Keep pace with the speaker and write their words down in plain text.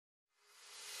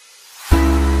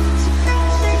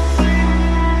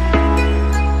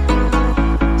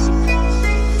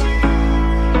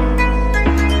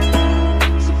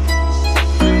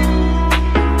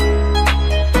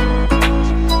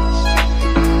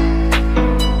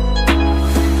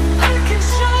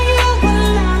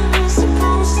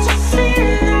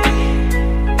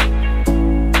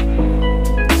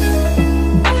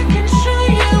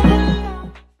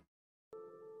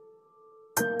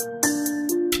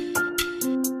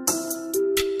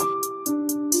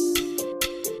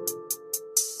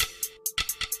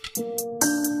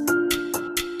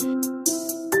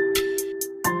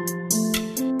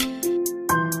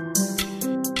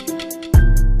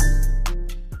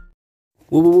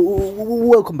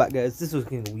Welcome back, guys. This was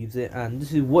King of Weaves it, and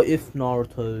this is What If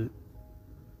Naruto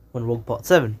Went Rogue Part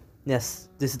 7. Yes,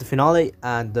 this is the finale,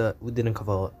 and we didn't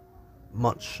cover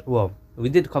much. Well, we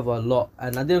did cover a lot,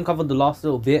 and I didn't cover the last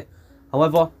little bit.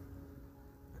 However,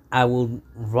 I will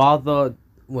rather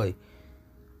wait.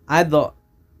 Either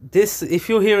this, if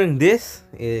you're hearing this,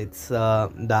 it's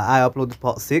that I uploaded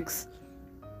Part 6.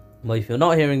 But if you're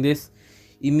not hearing this,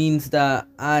 it means that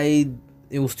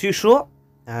it was too short.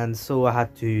 And so I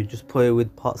had to just put it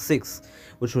with part 6,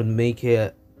 which would make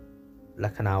it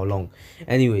like an hour long.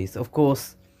 Anyways, of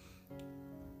course,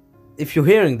 if you're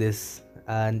hearing this,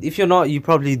 and if you're not, you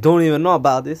probably don't even know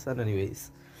about this. And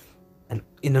anyways, and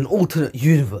in an alternate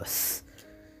universe,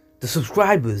 the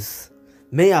subscribers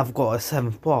may have got a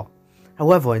 7th part.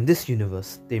 However, in this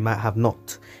universe, they might have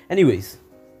not. Anyways,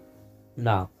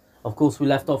 now, of course, we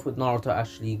left off with Naruto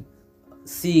actually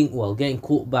getting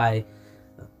caught by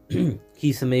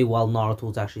Hxmesh while Naruto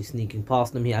was actually sneaking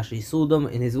past them. He actually saw them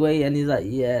in his way, and he's like,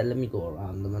 yeah, let me go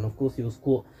around them. And of course he was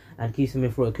caught, and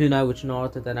Hxmesh threw a kunai, which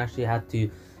Naruto then actually had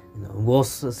to, was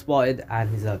spotted, and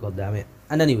he's like, god damn it.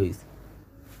 And anyways,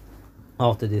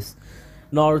 after this,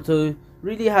 Naruto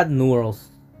really had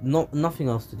nothing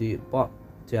else to do but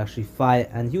to actually fight,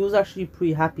 and he was actually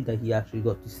pretty happy that he actually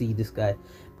got to see this guy,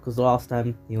 because the last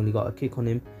time he only got a kick on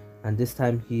him, and this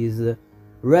time he is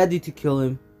ready to kill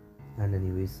him. And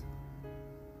anyways,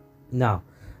 now,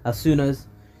 as soon as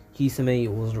Hxmesh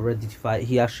was ready to fight,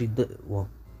 he actually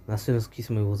as soon as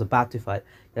Hxmesh was about to fight,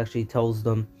 he actually tells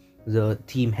them, the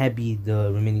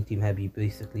remaining team heavy,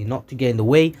 basically not to get in the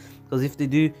way, because if they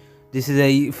do, this is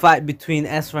a fight between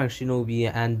S rank shinobi,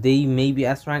 and they may be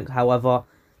S rank. However,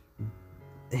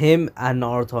 him and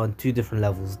Naruto are on 2 different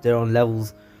levels. They're on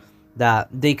levels that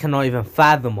they cannot even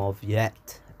fathom of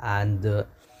yet, and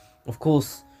of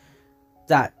course,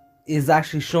 that is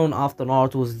actually shown after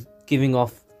Naruto was giving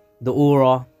off the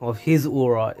aura of his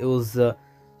aura. It was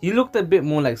he looked a bit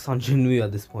more like Sanjinryu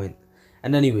at this point.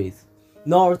 And anyways,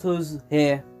 Naruto's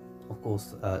hair, of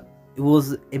course, it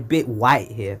was a bit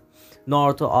white here.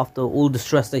 Naruto, after all the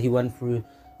stress that he went through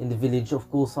in the village, of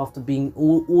course, after being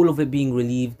all of it being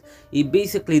relieved, he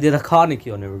basically did a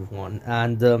Kaneki on everyone,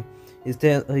 and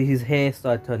his hair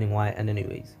started turning white. And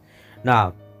anyways,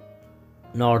 now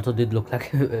Naruto did look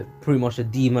like pretty much a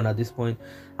demon at this point.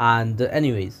 And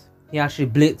anyways, he actually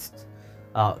blitzed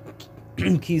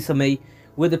Hxmesh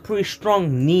with a pretty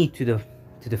strong knee to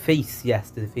the face.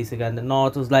 Yes, to the face again. And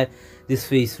Naruto's like, this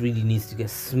face really needs to get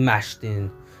smashed in.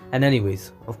 And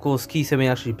anyways, of course, Hxmesh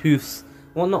actually poofs.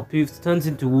 Well, not poofs, turns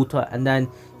into water, and then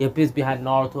he appears behind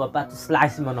Naruto, about to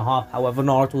slice him in half. However,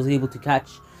 Naruto was able to catch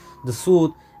the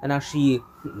sword and actually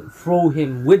throw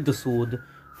him with the sword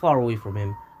far away from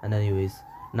him. And anyways,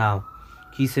 now,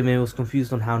 Hxmesh was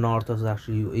confused on how Naruto was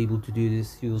actually able to do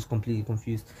this. He was completely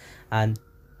confused, and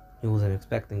he wasn't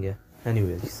expecting it.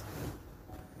 Anyways,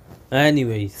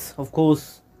 of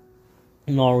course,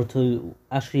 Naruto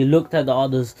actually looked at the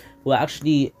others who were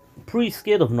actually pretty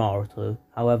scared of Naruto.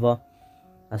 However,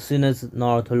 as soon as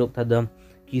Naruto looked at them,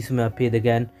 Hxmesh appeared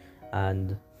again,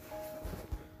 and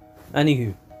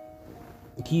anywho,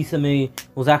 Hxmesh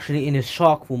was actually in his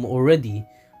shark form already.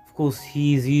 Of course,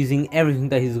 he's using everything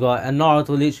that he's got, and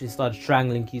Naruto literally started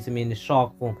strangling Hxmesh in his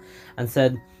shark form and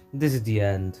said, this is the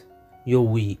end, you're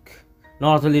weak.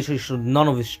 Naruto literally showed none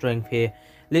of his strength here,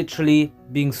 literally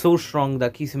being so strong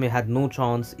that Hxmesh had no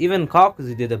chance. Even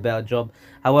Kakuzu did a better job.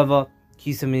 However,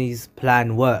 Hxemesh's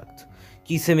plan worked.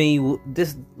 This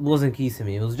wasn't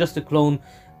Hxmesh, it was just a clone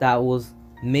that was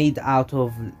made out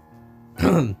of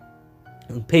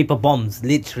paper bombs,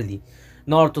 literally.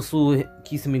 Naruto saw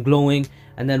Hxmesh glowing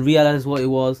and then realized what it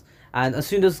was, and as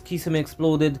soon as Hxmesh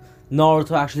exploded,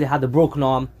 Naruto actually had a broken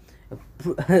arm.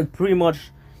 Pretty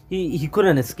much, he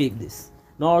couldn't escape this.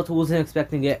 Naruto wasn't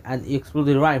expecting it, and he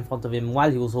exploded right in front of him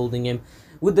while he was holding him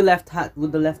with the left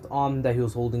arm that he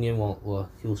was holding him. Well,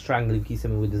 he was strangling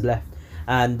Hxmesh with his left,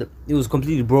 and it was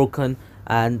completely broken,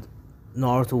 and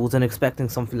Naruto wasn't expecting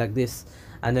something like this.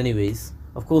 And anyways,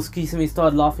 of course, Hxmesh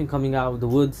started laughing coming out of the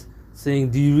woods, saying,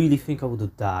 do you really think I would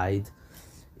have died?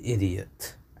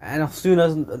 Idiot. And as soon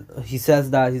as he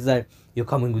says that, he's like, you're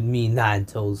coming with me, Nine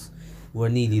Tails. We're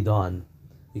nearly done.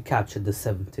 We captured the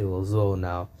 7th tail as well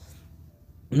now.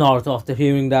 Naruto, after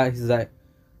hearing that, he's like,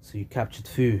 so you captured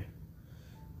Fu?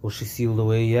 Was she sealed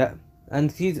away yet? And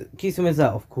Hxmesh is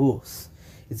like, of course.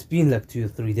 It's been like 2 or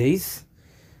 3 days.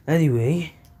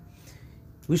 Anyway,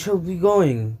 we shall be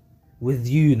going with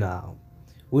you now.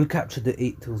 We'll capture the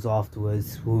 8 tails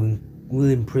afterwards. We'll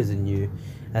imprison you,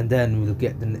 and then we'll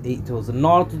get the 8 tails. And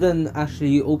Naruto then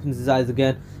actually opens his eyes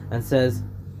again and says,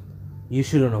 You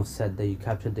shouldn't have said that you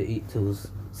captured the 8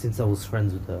 tails since I was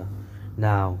friends with her.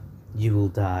 Now, you will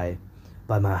die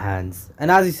by my hands.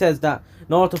 And as he says that,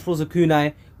 Naruto throws a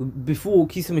kunai before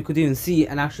Kisame could even see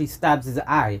and actually stabs his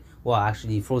eye. Well,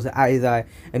 actually, he throws it at his eye,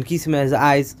 and Kisame's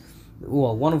eyes,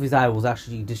 well, one of his eyes was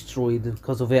actually destroyed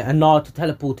because of it, and Naruto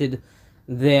teleported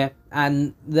there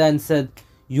and then said,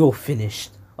 "You're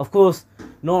finished." Of course,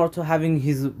 Naruto, having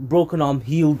his broken arm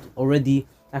healed already,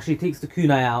 actually takes the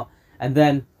kunai out and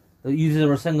then uses a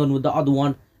Rasengan with the other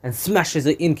one and smashes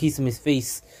it in Kisame's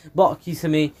face. But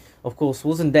Kisame, of course,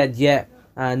 wasn't dead yet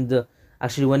and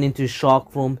actually went into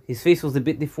shark form. His face was a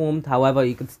bit deformed, however,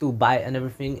 he could still bite and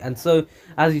everything. And so,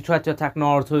 as he tried to attack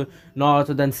Naruto,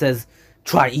 Naruto then says,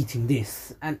 "Try eating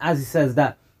this." And as he says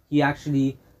that, he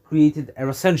actually created a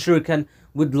Rasen Shuriken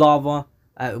with lava,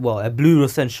 well, a blue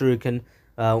Rasen Shuriken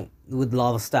with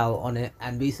lava style on it.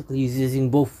 And basically, he's using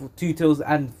both 2 tails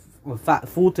and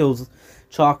 4 tails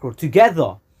chakra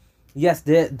together. Yes,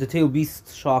 the tail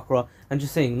beast chakra. I'm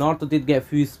just saying, Naruto did get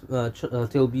Fuse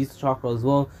tail beast chakra as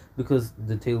well, because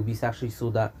the tail beast actually saw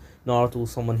that Naruto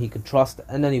was someone he could trust.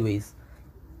 And anyways,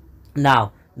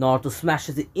 now Naruto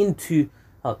smashes it into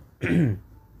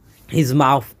his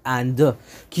mouth, and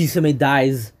Kisame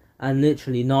dies. And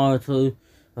literally Naruto,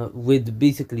 with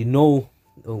basically no,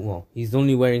 well, he's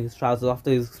only wearing his trousers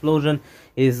after his explosion,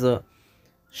 his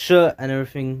shirt and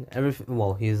everything,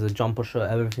 well, his jumper shirt,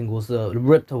 everything was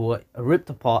ripped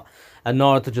apart, and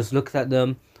Naruto just looked at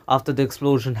them after the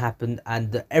explosion happened,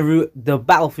 and the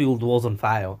battlefield was on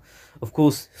fire. Of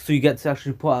course, Suigetsu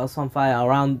actually put out some fire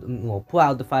around, well, put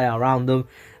out the fire around them,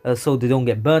 so they don't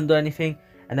get burned or anything.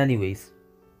 And anyways,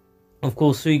 of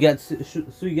course,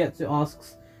 Suigetsu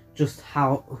asks just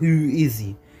who is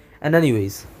he? And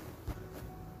anyways,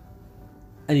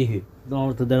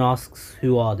 Naruto then asks,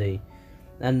 who are they?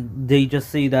 And they just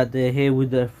say that they're here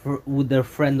with their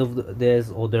friend of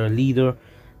theirs, or their leader,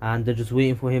 and they're just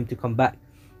waiting for him to come back.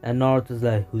 And Naruto's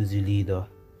like, who's your leader?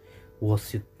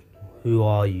 Who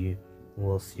are you?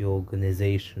 What's your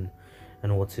organization?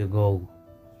 And what's your goal?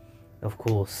 Of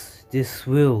course, this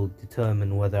will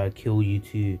determine whether I kill you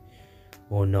too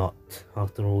or not.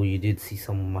 After all, you did see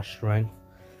some of my strength,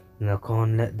 and I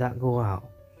can't let that go out.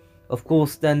 Of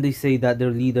course, then they say that their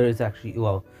leader is actually,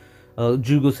 well,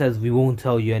 Jugo says, we won't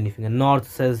tell you anything, and Naruto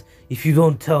says, if you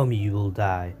don't tell me, you will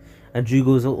die. And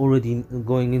Jugo's already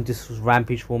going into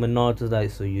rampage form, and Naruto's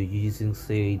like, so you're using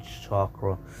Sage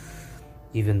Chakra?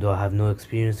 Even though I have no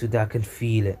experience with that, I can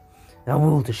feel it. I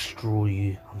will destroy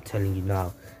you, I'm telling you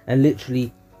now. And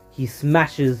literally, he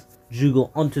smashes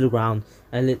Jugo onto the ground,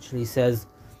 and literally says,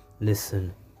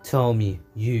 listen, tell me,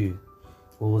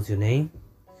 what was your name?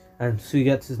 And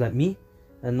Suigetsu's like, me?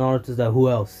 And Naruto's like, who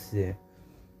else is there?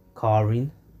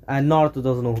 Karin. And Naruto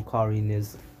doesn't know who Karin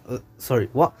is. Sorry,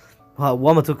 what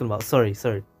am I talking about? Sorry.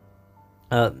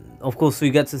 Of course,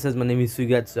 Suigetsu says, my name is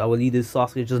Suigetsu, our leader is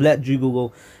Sasuke, just let Jugo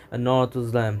go. And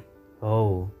Naruto's like,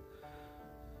 oh,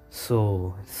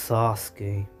 so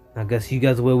Sasuke, I guess you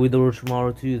guys were with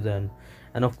Orochimaru too then.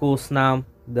 And of course now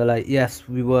they're like, yes,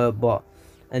 we were. But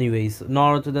anyways,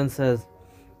 Naruto then says,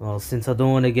 well, since I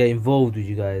don't want to get involved with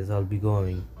you guys, I'll be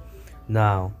going.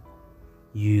 Now,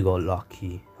 you got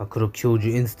lucky. I could have killed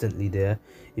you instantly there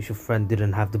if your friend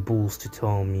didn't have the balls to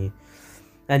tell me.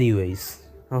 Anyways,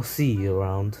 I'll see you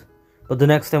around. But the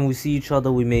next time we see each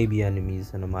other, we may be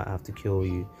enemies and I might have to kill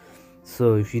you.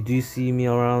 So if you do see me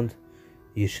around,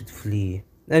 you should flee.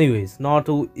 Anyways,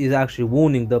 Naruto is actually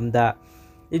warning them that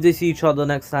if they see each other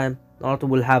next time, Naruto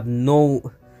will have no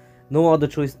other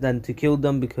choice than to kill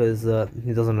them, because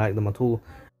he doesn't like them at all.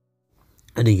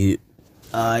 Anyway,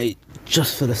 I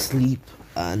just fell asleep,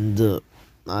 and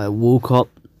I woke up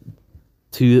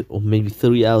 2 or maybe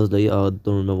 3 hours later. I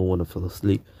don't remember when I fell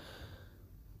asleep.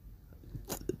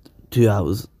 2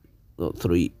 hours, not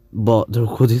 3, but the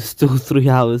recording is still 3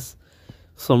 hours.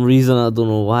 For some reason, I don't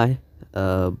know why.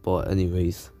 But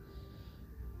anyways,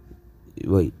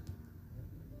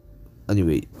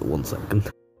 anyway, 1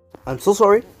 second. I'm so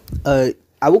sorry. I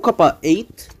woke up at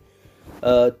 8,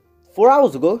 4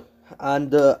 hours ago,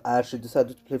 and I actually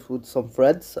decided to play with some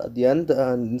friends at the end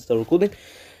and start recording.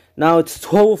 Now it's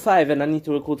 12:05 and I need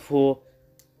to record for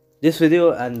this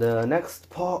video and the next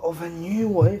part of a new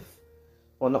wife.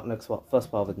 Well, not next part,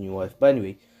 first part of a new wife. But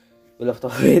anyway, we left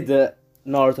off with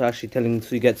Naruto actually telling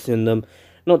Suigetsu and them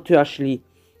not to actually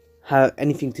have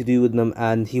anything to do with them,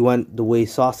 and he went the way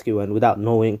Sasuke went without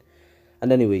knowing.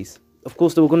 And anyways, of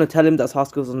course they were going to tell him that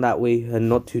Sasuke was on that way and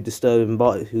not to disturb him,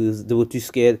 but they were too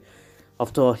scared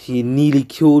after he nearly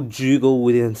killed Jugo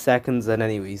within seconds. And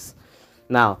anyways,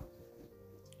 now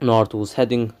Naruto was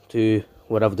heading to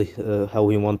whatever the hell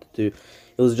he wanted to.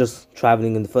 He was just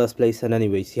traveling in the first place. And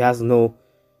anyways, he has no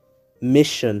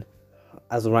mission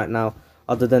as of right now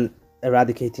other than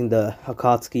eradicating the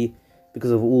Akatsuki,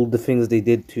 because of all the things they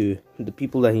did to the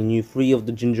people that he knew. 3 of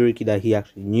the Jinchuriki that he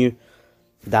actually knew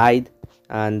died,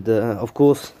 and of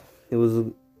course he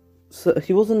wasn't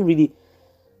really,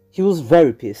 he was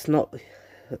very pissed, not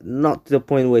to the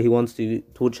point where he wants to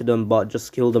torture them, but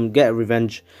just kill them, get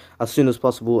revenge as soon as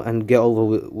possible and get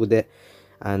over with it,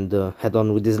 and head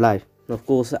on with his life. Of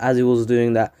course, as he was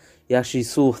doing that, he actually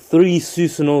saw 3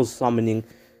 Susanos summoning,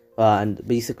 and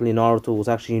basically Naruto was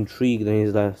actually intrigued, and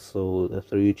he's like, so the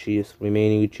 3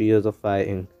 remaining Uchihas are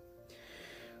fighting.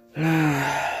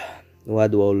 Why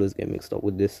do I always get mixed up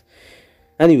with this?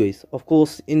 Anyways, of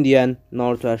course, in the end,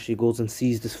 Naruto actually goes and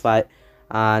sees this fight,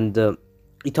 and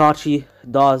Itachi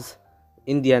does,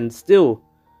 in the end, still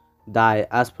die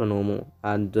as per normal.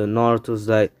 And Naruto's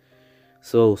like,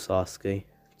 so Sasuke,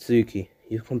 Tsuki,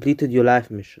 you've completed your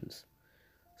life missions.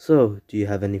 So, do you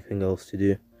have anything else to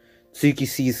do? Tsuki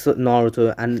sees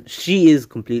Naruto, and she is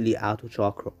completely out of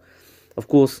chakra. Of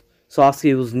course,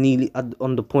 Sasuke was nearly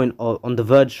on the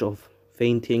verge of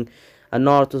fainting, and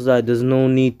Naruto's like, there's no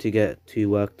need to get too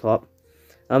worked up.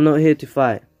 I'm not here to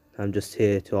fight. I'm just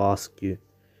here to ask you,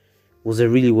 was it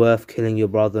really worth killing your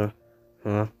brother?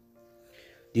 Huh?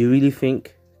 Do you really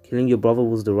think killing your brother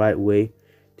was the right way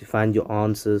to find your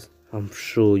answers? I'm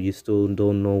sure you still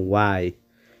don't know why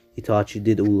Itachi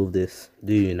did all of this,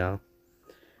 do you now?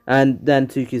 And then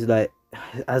Tsuki's like,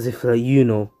 as if like, you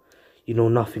know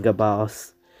nothing about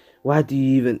us. Why do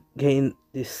you even get in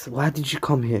this? Why did you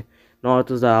come here?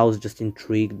 Naruto's like, I was just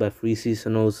intrigued by 3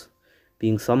 Susanos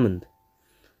being summoned.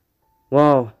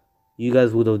 Well, you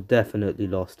guys would have definitely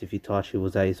lost if Itachi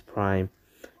was at his prime.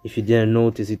 If you didn't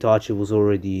notice, Itachi was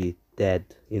already dead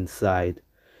inside.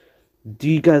 Do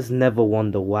you guys never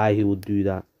wonder why he would do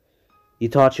that?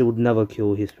 Itachi would never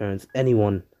kill his parents.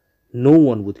 Anyone, no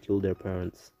one would kill their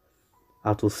parents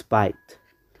out of spite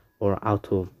or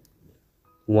out of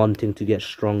wanting to get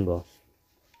stronger.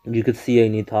 You could see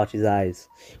in Itachi's eyes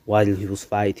while he was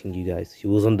fighting you guys. He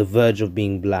was on the verge of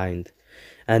being blind.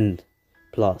 And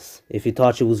plus, if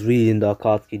Itachi was really in the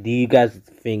Akatsuki, do you guys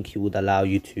think he would allow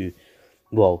you to,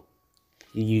 well,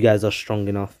 you guys are strong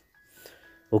enough?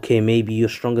 Okay, maybe you're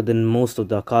stronger than most of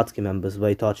the Akatsuki members,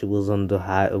 but Itachi was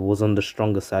on the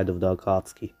stronger side of the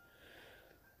Akatsuki.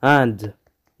 And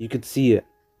you could see it.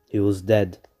 He was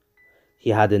dead. He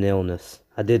had an illness.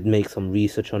 I did make some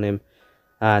research on him,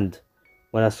 and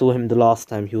when I saw him the last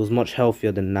time, he was much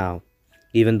healthier than now.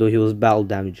 Even though he was battle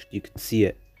damaged, you could see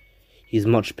it. He's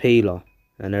much paler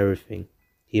and everything.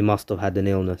 He must have had an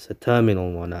illness, a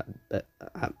terminal one,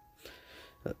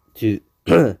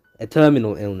 a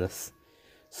terminal illness.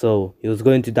 So he was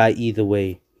going to die either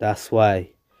way. That's why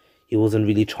he wasn't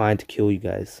really trying to kill you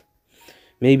guys.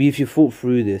 Maybe if you thought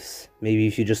through this, maybe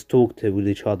if you just talked with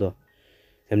each other,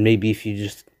 and maybe if you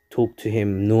just talked to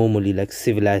him normally like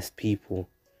civilized people,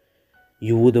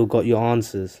 you would have got your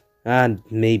answers, and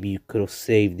maybe you could have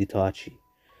saved Itachi.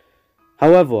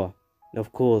 However,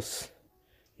 of course,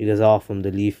 you guys are from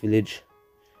the Leaf Village,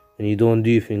 and you don't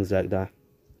do things like that.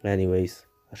 Anyways,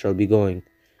 I shall be going.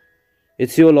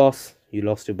 It's your loss. You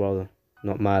lost your brother,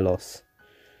 not my loss.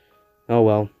 Oh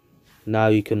well, now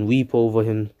you can weep over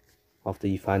him after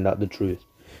you find out the truth.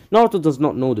 Naruto does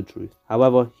not know the truth.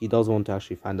 However, he does want to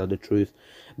actually find out the truth.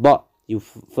 But he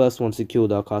first wants to kill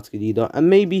the Akatsuki leader, and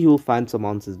maybe he will find some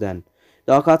answers then.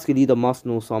 The Akatsuki leader must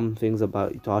know some things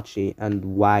about Itachi and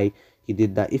why he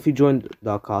did that, if he joined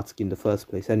the Akatsuki in the first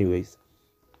place. Anyways,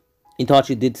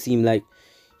 Itachi did seem like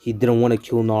he didn't want to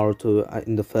kill Naruto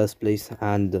in the first place,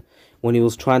 and when he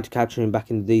was trying to capture him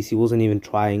back in the days, he wasn't even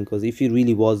trying, because if he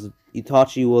really was,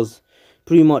 Itachi was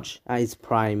pretty much at his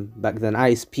prime back then, at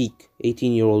his peak.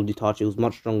 18-year-old Itachi was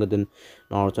much stronger than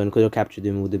Naruto and could have captured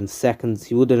him within seconds.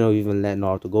 He wouldn't have even let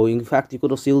Naruto go. In fact, he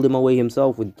could have sealed him away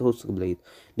himself with the Tosuke Blade,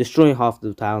 destroying half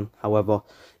the town. However,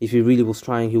 if he really was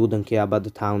trying, he wouldn't care about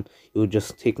the town. He would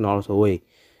just take Naruto away.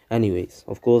 Anyways,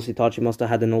 of course, Itachi must have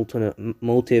had an alternate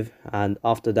motive, and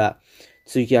after that,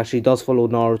 Tsuki actually does follow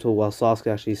Naruto while Sasuke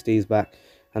actually stays back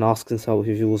and asks himself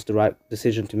if it was the right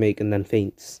decision to make, and then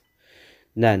faints.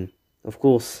 Then, of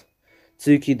course,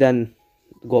 Tsuki then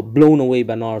got blown away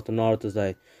by Naruto. Naruto's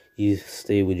like, you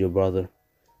stay with your brother.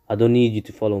 I don't need you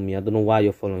to follow me. I don't know why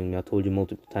you're following me. I told you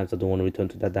multiple times I don't want to return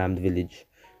to that damned village.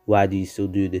 Why do you still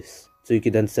do this?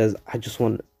 Tsuki then says, I just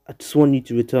want you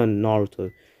to return,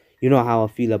 Naruto. You know how I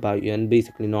feel about you. And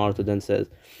basically Naruto then says,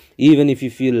 even if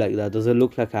you feel like that, does it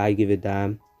look like I give a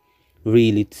damn?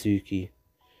 Really, Tsuki,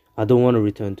 I don't want to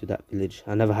return to that village.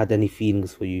 I never had any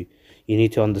feelings for you. You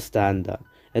need to understand that.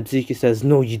 And Tsuki says,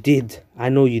 no, you did. I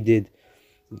know you did.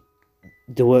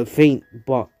 They were faint,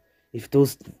 but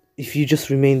if you just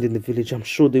remained in the village, I'm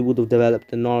sure they would have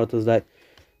developed. And Naruto's like,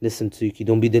 listen, Tsuki,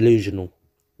 don't be delusional.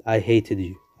 I hated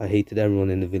you. I hated everyone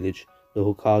in the village. The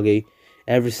Hokage,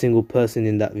 every single person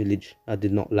in that village I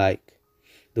did not like.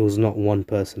 There was not one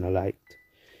person I liked.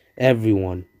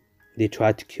 Everyone. They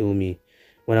tried to kill me.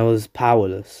 When I was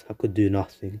powerless, I could do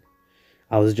nothing.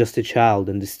 I was just a child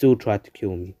and they still tried to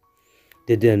kill me.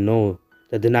 They didn't know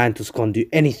that the Ninetales can't do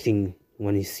anything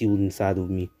when he's sealed inside of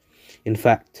me. In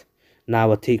fact,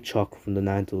 now I take chakra from the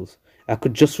Ninetales. I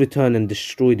could just return and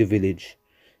destroy the village.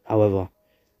 However,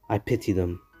 I pity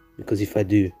them, because if I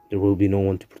do, there will be no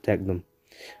one to protect them.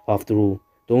 After all,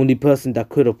 the only person that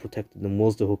could have protected them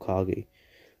was the Hokage.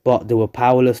 But they were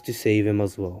powerless to save him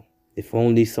as well. If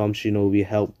only some shinobi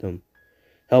helped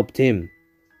him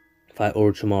fight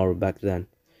Orochimaru back then.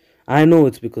 I know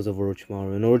it's because of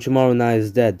Orochimaru, and Orochimaru now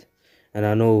is dead. And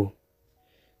I know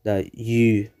that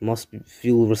you must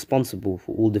feel responsible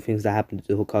for all the things that happened to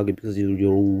the Hokage because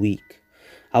you're all weak.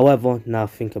 However, now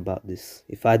think about this.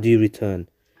 If I do return,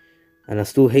 and I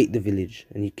still hate the village,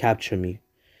 and you capture me,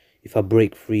 if I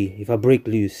break free, if I break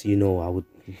loose, you know I would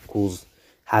cause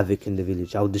havoc in the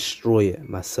village. I would destroy it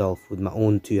myself with my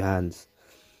own 2 hands.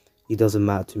 It doesn't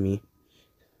matter to me.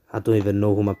 I don't even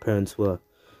know who my parents were.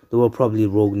 They were probably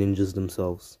rogue ninjas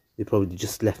themselves. They probably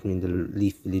just left me in the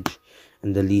Leaf Village,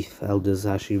 and the Leaf Elders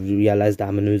actually realized that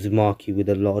I'm an Uzumaki with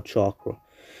a lot of chakra.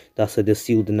 That's why they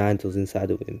sealed the Ninetales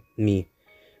inside of me.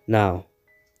 Now,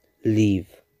 leave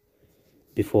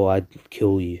before I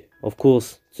kill you. Of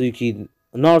course,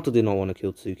 Naruto did not want to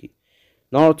kill Tsuki.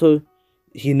 Naruto,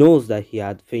 he knows that he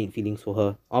had faint feelings for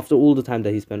her. After all the time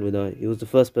that he spent with her, he was the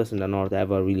first person that Naruto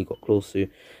ever really got close to.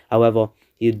 However,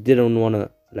 he didn't want to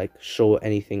show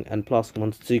anything. And plus,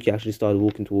 once Tsuki actually started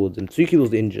walking towards him, Tsuki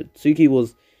was injured. Tsuki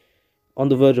was on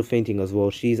the verge of fainting as well.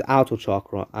 She's out of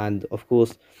chakra. And of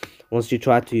course, once she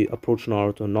tried to approach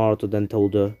Naruto, Naruto then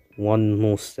told her, one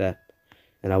more step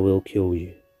and I will kill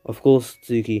you. Of course,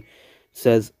 Tsuki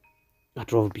says,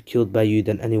 I'd rather be killed by you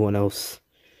than anyone else.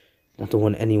 I don't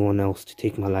want anyone else to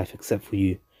take my life except for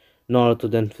you. Naruto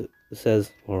then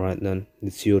says, alright then,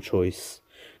 it's your choice.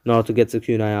 Naruto gets a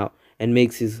kunai out and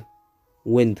makes his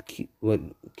lightning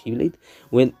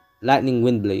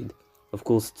wind blade. Of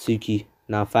course, Tsuki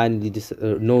now finally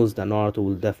knows that Naruto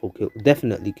will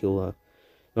definitely kill her.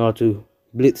 Naruto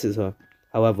blitzes her.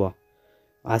 However,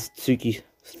 as Tsuki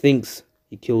thinks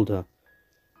he killed her,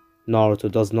 Naruto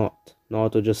does not.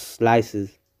 Naruto just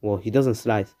slices. Well, he doesn't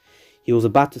slice. He was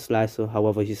about to slice her,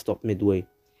 however, he stopped midway.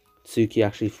 Tsuki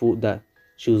actually thought that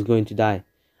she was going to die,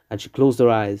 and she closed her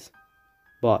eyes,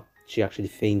 but she actually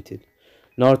fainted.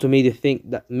 Naruto made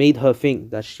her think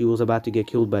that she was about to get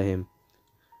killed by him,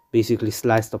 basically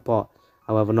sliced apart.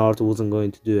 However, Naruto wasn't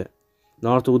going to do it.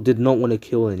 Naruto did not want to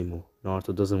kill anymore.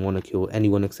 Naruto doesn't want to kill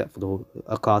anyone except for the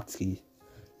Akatsuki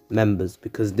members,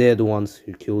 because they're the ones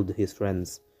who killed his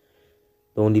friends.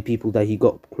 The only people that he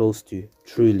got close to,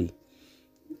 truly.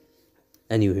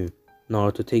 Anywho,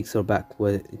 Naruto takes her back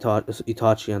where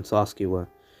Itachi and Sasuke were,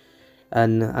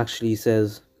 and actually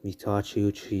says, Itachi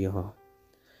Uchiha,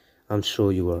 I'm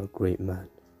sure you are a great man.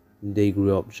 They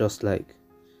grew up just like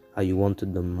how you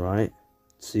wanted them, right?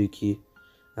 Tsuki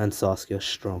and Sasuke are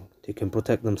strong. They can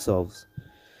protect themselves.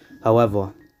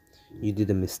 However, you did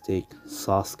a mistake,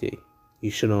 Sasuke.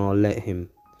 You should not let him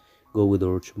go with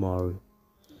Orochimaru.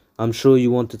 I'm sure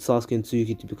you wanted Sasuke and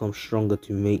Tsuki to become stronger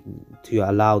to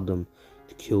allow them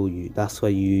to kill you. That's why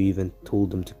you even told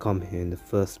them to come here in the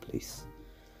first place.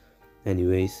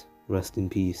 Anyways, rest in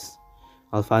peace.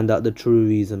 I'll find out the true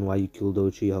reason why you killed the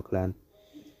Uchiha clan.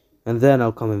 And then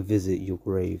I'll come and visit your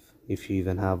grave, if you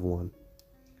even have one.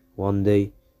 One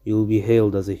day, you will be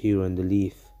hailed as a hero in the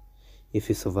Leaf, if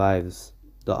he survives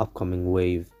the upcoming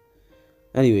wave.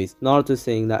 Anyways, Naruto is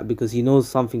saying that because he knows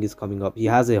something is coming up. He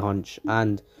has a hunch,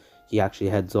 and he actually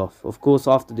heads off. Of course,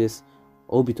 after this,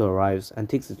 Obito arrives and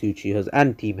takes the two Uchihas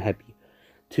and Team Happy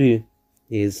to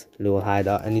his little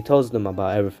hideout, and he tells them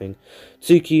about everything.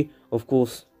 Tsuki, of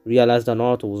course, realized that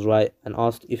Naruto was right and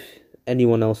asked if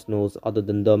anyone else knows other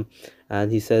than them,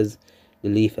 and he says the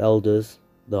Leaf Elders,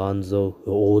 the Hanzo,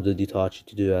 who ordered Itachi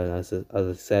to do it, as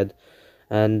I said,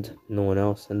 and no one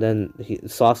else. And then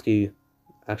Sasuke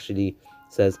actually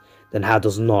says, then how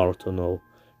does Naruto know?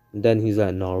 And then he's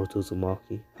like, Naruto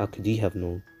Uzumaki, how could he have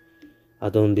known? I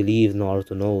don't believe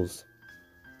Naruto knows.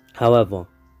 However,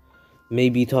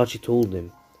 maybe Itachi told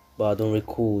him, but I don't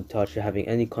recall Itachi having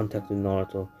any contact with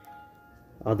Naruto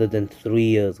other than 3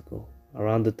 years ago,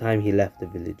 around the time he left the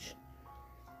village.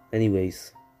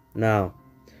 Anyways, now,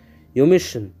 your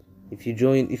mission if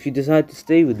you decide to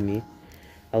stay with me,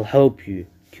 I'll help you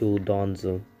kill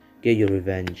Danzo, get your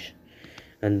revenge.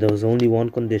 And there's only one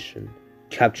condition: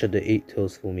 capture the 8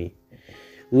 tails for me.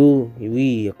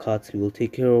 We Akatsuki will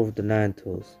take care of the 9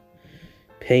 tails.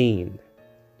 Pain,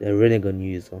 the Rinnegan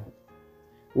user,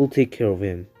 we'll take care of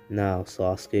him. Now,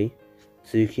 Sasuke,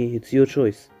 Tsuki, it's your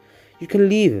choice. You can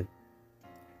leave,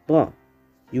 but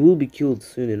you will be killed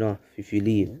soon enough if you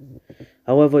leave.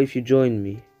 However, if you join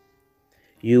me,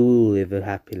 you will live a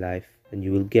happy life and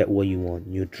you will get what you want.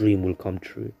 Your dream will come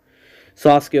true.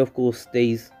 Sasuke, of course,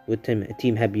 stays with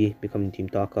Team Heavy, becoming Team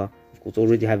Taka. Of course,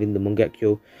 already having the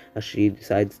Mangekyo, actually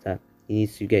decides that he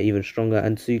needs to get even stronger.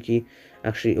 And Tsuki,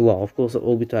 actually, well, of course,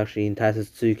 Obito actually entices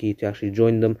Tsuki to actually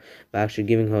join them by actually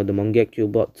giving her the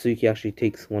Mangekyo. But Tsuki actually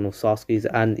takes one of Sasuke's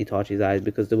and Itachi's eyes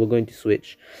because they were going to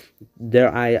switch.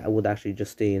 Their eye would actually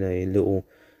just stay in a little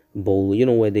bowl, you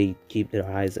know, where they keep their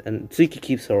eyes, and Tsuki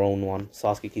keeps her own one,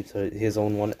 Sasuke keeps his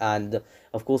own one, and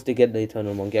of course they get the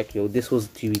Eternal Mangekyo. This was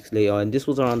 2 weeks later, and this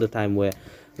was around the time where,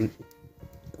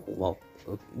 well,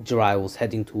 Jiraiya was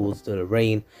heading towards the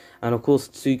rain, and of course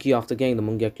Tsuki, after getting the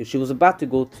Mangekyo, she was about to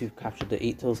go to capture the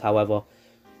 8 tails. However,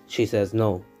 she says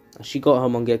no. She got her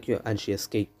Mangekyo and she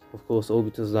escaped. Of course,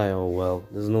 Obito's like, oh well,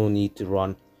 there's no need to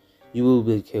run. You will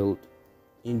be killed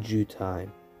in due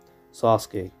time.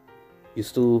 Sasuke, you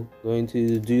still going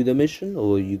to do the mission,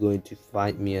 or are you going to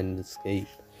fight me and escape?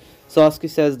 Sasuke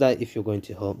says that if you're going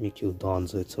to help me kill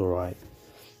Danzo, it's alright.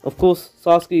 Of course,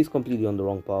 Sasuke is completely on the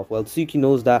wrong path. Well, Tsuki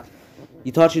knows that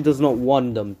Itachi does not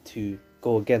want them to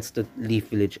go against the Leaf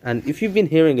Village. And if you've been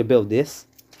hearing a bit of this,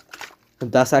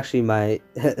 that's actually my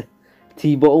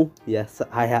tea bottle. Yes,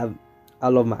 I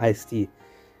love my iced tea.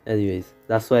 Anyways,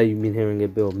 that's why you've been hearing a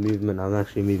bit of movement. I'm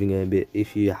actually moving it a bit,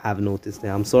 if you have noticed it.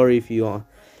 I'm sorry if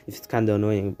it's kind of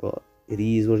annoying, but it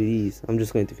is what it is. I'm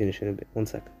just going to finish in a bit. 1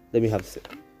 second. Let me have a sip.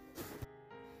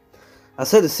 I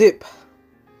said a sip.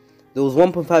 There was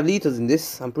 1.5 liters in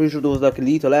this. I'm pretty sure there was like a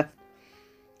liter left.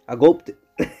 I gulped it.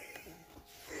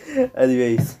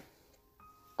 Anyways.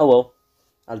 Oh well.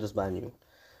 I'll just buy a new one.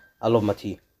 I love my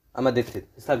tea. I'm addicted.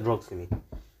 It's like drugs to me.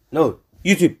 No.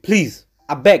 YouTube, please.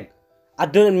 I beg. I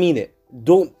didn't mean it.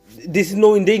 Don't. This is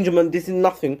no endangerment. This is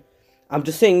nothing. I'm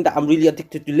just saying that I'm really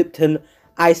addicted to Lipton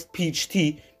iced peach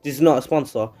tea. This is not a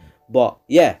sponsor. But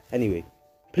yeah, anyway.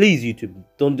 Please, YouTube.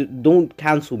 Don't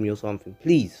cancel me or something.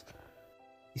 Please.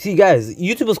 You see, guys,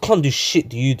 YouTubers can't do shit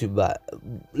to YouTube.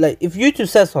 Like, if YouTube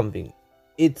says something,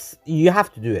 you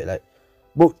have to do it. Like,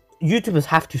 but YouTubers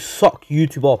have to suck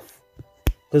YouTube off,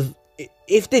 because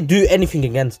if they do anything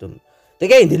against them, they're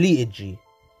getting deleted. G.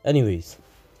 Anyways,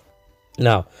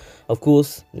 now, of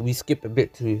course, we skip a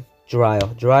bit to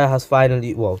Jiraiya. Jiraiya has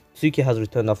finally, well, Tsuki has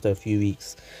returned after a few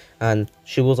weeks, and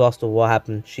she was asked what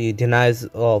happened. She denies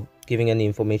giving any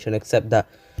information except that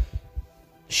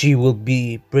she will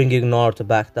be bringing Naruto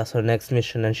back. That's her next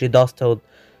mission, and she does tell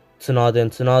Tsunade,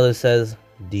 and Tsunade says,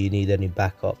 do you need any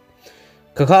backup?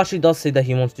 Kakashi does say that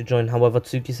he wants to join. However,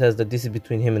 Tsuki says that this is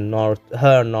between him and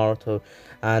her and Naruto,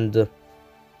 and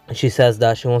she says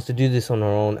that she wants to do this on her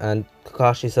own, and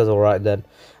Kakashi says alright then.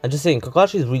 I'm just saying,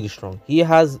 Kakashi is really strong. He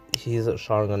has his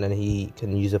Sharingan and he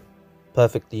can use it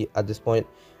perfectly at this point.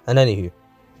 And anywho,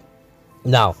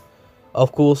 now,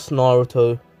 of course,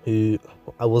 Naruto, who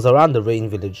was around the Rain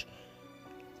Village,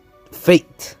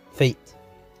 Fate.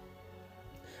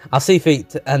 I'll say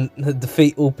Fate, and the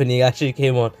Fate opening actually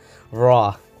came on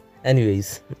raw.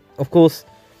 Anyways, of course,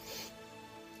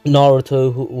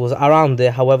 Naruto, who was around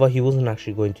there, however, he wasn't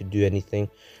actually going to do anything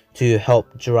to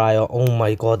help Jiraiya. Oh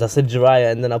my god, I said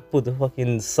Jiraiya, and then I put the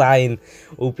fucking sign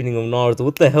opening of Naruto.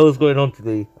 What the hell is going on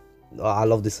today? Oh, I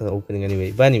love this opening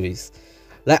anyway. But anyways,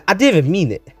 like, I didn't even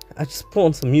mean it. I just put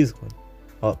on some music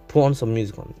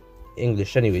on.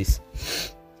 English. Anyways,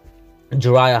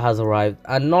 Jiraiya has arrived,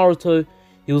 and Naruto,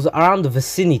 he was around the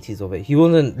vicinities of it. He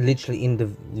wasn't literally in the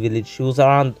village. He was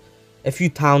around a few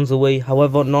towns away.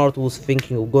 However, Naruto was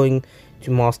thinking of going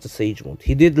to master Sage Mode.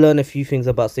 He did learn a few things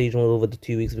about Sage Mode over the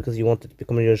 2 weeks because he wanted to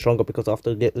become even stronger. Because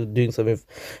after doing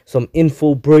some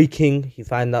info breaking, he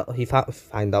finds out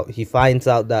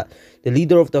that the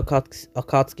leader of the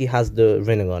Akatsuki has the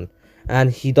Rinnegan.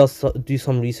 And he does do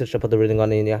some research about the Rinnegan,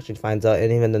 and he actually finds out,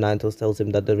 and even the Nine Tails tells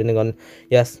him that the Rinnegan,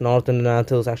 yes, Naruto and the Nine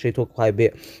Tails actually talk quite a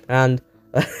bit, and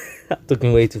took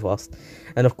me way too fast.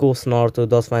 And of course, Naruto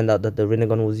does find out that the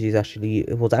Rinnegan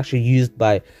was actually used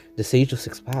by the Sage of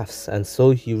Six Paths, and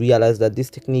so he realized that this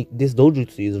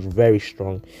dojutsu is very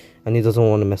strong, and he doesn't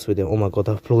want to mess with it. Oh my god,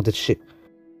 I uploaded shit.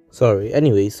 Sorry.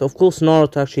 Anyways, of course,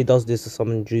 Naruto actually does this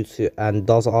summon jutsu and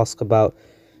does ask about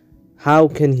how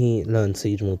can he learn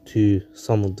Sage Mode to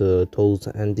some of the toads?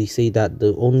 And they say that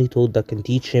the only toad that can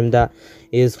teach him that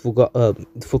is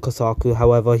Fukasaku.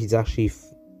 However, he's actually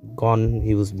gone.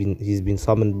 He's been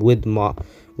summoned with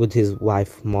with his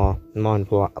wife Ma and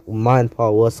Pa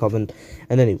was summoned.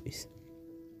 And anyways,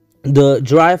 the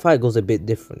Jiraiya fight goes a bit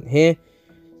different here.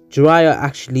 Jiraiya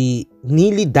actually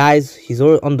nearly dies. He's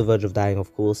already on the verge of dying,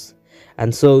 of course,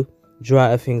 and so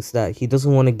Jiraiya thinks that he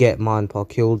doesn't want to get Ma and Pa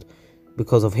killed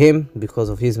because of him, because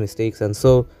of his mistakes, and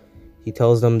so he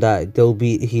tells them that he'll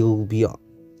be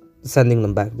sending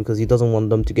them back because he doesn't want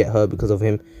them to get hurt because of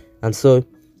him. And so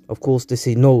of course they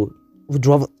say no, we'd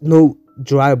rather no,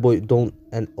 Jiraiya boy, don't.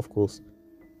 And of course,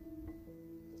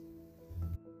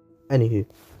 anywho,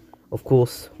 of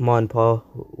course, Ma and Pa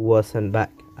were sent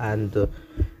back, and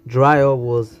Jiraiya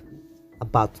was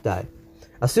about to die.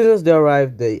 As soon as they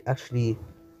arrived, they actually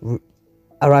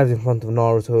arrived in front of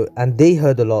Naruto, and they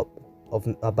heard a lot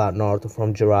about Naruto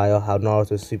from Jiraiya, how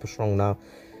Naruto is super strong now,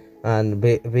 and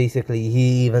basically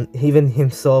he even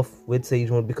himself with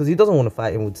Sage Mode, because he doesn't want to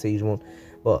fight him with Sage Mode,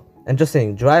 and just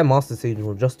saying, Jiraiya mastered Sage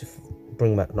Mode just to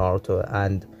bring back Naruto,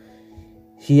 and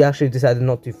he actually decided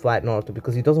not to fight Naruto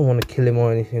because he doesn't want to kill him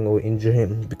or anything or injure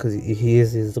him, because he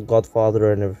is his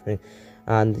godfather and everything,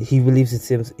 and he believes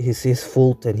it's his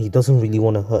fault, and he doesn't really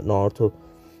want to hurt Naruto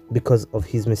because of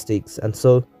his mistakes. And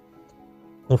so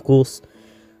of course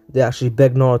they actually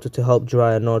beg Naruto to help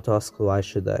Jiraiya, and Naruto asks, why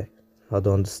should I don't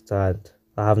understand,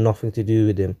 I have nothing to do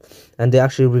with him. And they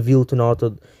actually reveal to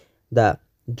Naruto that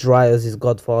Jiraiya is his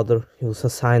godfather. He was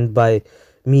assigned by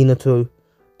Minato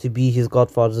to be his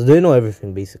godfather, so they know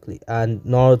everything basically. And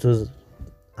Naruto's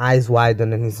eyes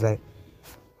widen, and he's like,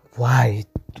 why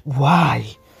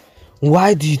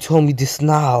do you tell me this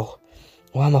now?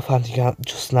 Why am I finding out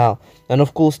just now? And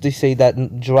of course they say that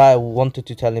Jiraiya wanted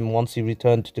to tell him once he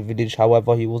returned to the village,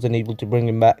 however he wasn't able to bring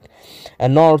him back.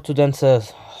 And Naruto then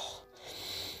says,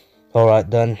 alright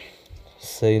then,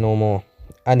 say no more.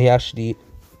 And he actually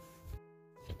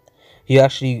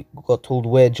got told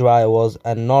where Jiraiya was,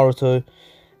 and Naruto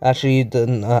actually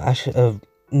then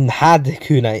had the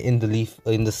kunai in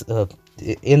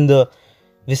the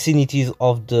vicinities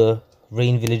of the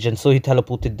Rain Village, and so he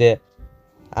teleported there,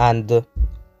 and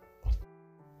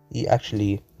he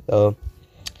actually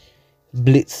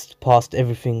blitzed past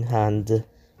everything and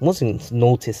wasn't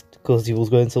noticed because he was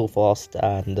going so fast.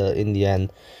 And in the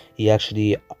end, he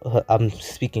actually I'm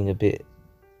speaking a bit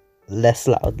less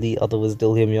loudly, otherwise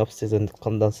they'll hear me upstairs and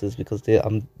come downstairs because they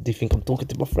think I'm talking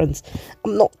to my friends.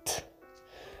 I'm not.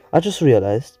 I just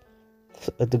realized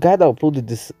the guy that uploaded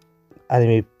this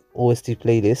anime OST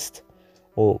playlist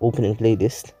or opening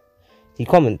playlist, he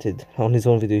commented on his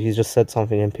own video. He just said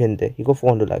something and pinned it. He got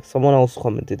 400 likes. Someone else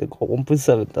commented and got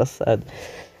 1.7. That's sad.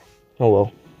 Oh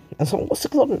well. And someone got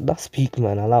 600. That's peak,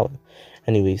 man. Allow it.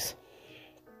 Anyways,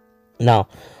 now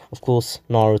of course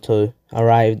Naruto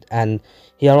arrived, and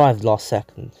he arrived last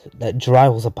second. That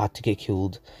Jiraiya was about to get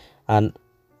killed, and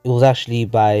it was actually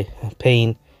by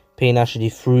Pain. Pain actually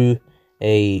threw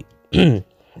a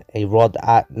a rod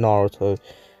at Naruto,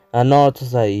 and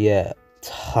Naruto's like, yeah,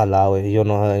 allow it, you're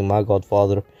not hurting my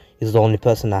godfather. He's the only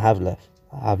person I have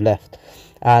left.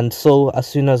 And so as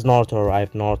soon as Naruto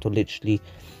arrived, Naruto literally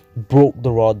broke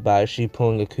the rod by actually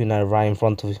pulling a kunai right in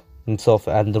front of himself,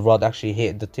 and the rod actually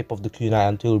hit the tip of the kunai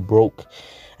until it broke,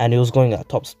 and it was going at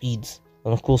top speeds.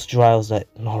 And of course Jiraiya was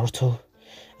like, Naruto,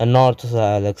 and Naruto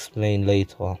said, I'll explain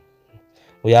later,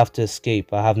 we have to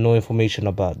escape, I have no information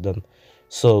about them,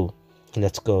 so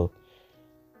let's go,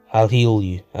 I'll heal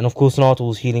you. And of course Naruto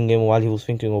was healing him while he was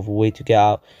thinking of a way to get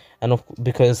out, and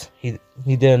because he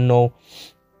didn't know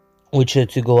which way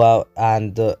to go out.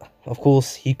 And of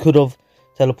course he could have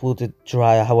teleported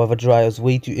Jiraiya, however Jiraiya is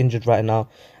way too injured right now,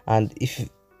 and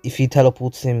if he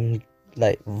teleports him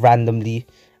like randomly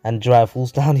and Jiraiya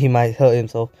falls down, he might hurt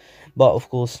himself. But of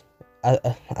course,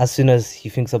 as soon as he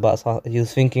thinks about he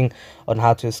was thinking on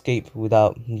how to escape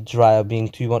without Jiraiya being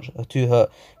too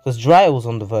hurt, because Jiraiya was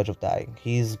on the verge of dying.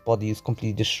 His body is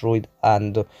completely destroyed,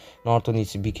 and Naruto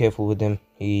needs to be careful with him.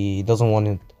 He doesn't want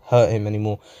to hurt him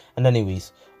anymore. And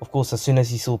anyways, of course, as soon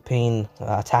as he saw Pain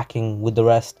attacking with the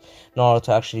rest, Naruto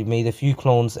actually made a few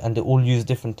clones, and they all used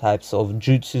different types of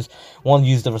jutsus. One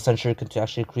used the Rasen Shuriken to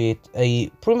actually create a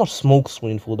pretty much smoke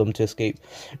screen for them to escape.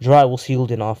 Jiraiya was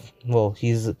healed enough. Well,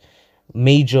 his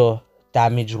major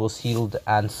damage was healed,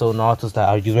 and so Naruto's like,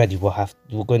 are you ready?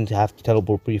 We're going to have to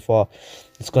teleport pretty far.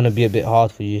 It's going to be a bit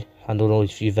hard for you. I don't know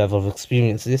if you've ever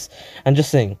experienced this. And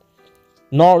just saying,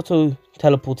 Naruto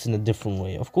teleports in a different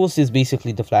way. Of course, it's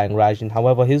basically the flying Raijin.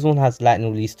 However, his one has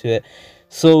lightning release to it,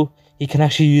 so he can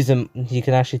actually use him. He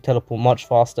can actually teleport much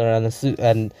faster,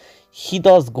 and he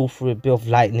does go through a bit of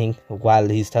lightning while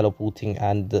he's teleporting,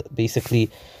 and basically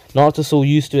Naruto's so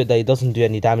used to it that it doesn't do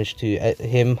any damage to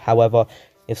him. However,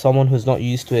 if someone who's not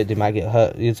used to it, they might get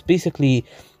hurt. It's basically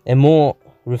a more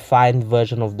refined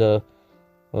version of the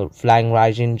flying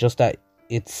Raijin, just that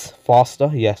it's faster.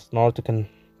 Yes, Naruto can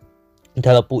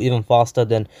teleport even faster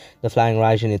than the flying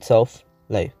Raijin itself,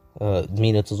 like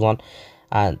Minato's one.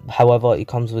 And however, it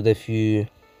comes with a few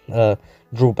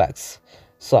drawbacks.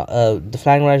 So the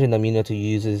flying Raijin that Minato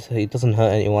uses, it doesn't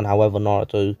hurt anyone. However,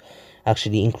 Naruto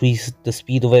actually increased the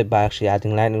speed of it by actually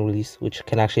adding lightning release, which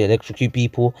can actually electrocute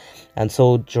people. And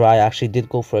so Jiraiya actually did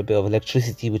go for a bit of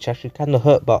electricity, which actually kind of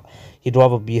hurt, but he'd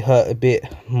rather be hurt a bit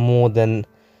more than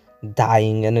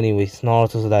dying. And anyways,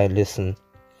 Naruto's like, listen,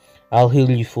 I'll heal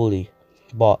you fully,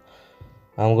 but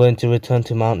I'm going to return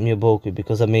to Mount Myoboku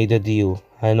because I made a deal.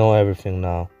 I know everything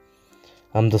now.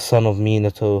 I'm the son of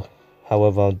Minato.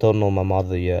 However, I don't know my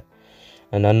mother yet.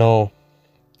 And I know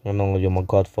you're my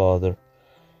godfather.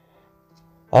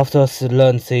 After I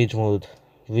learn Sage Mode,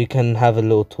 we can have a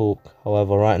little talk.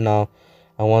 However, right now,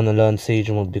 I want to learn Sage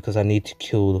Mode because I need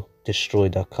to destroy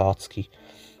the Akatsuki.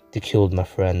 They killed my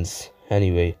friends.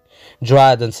 Anyway,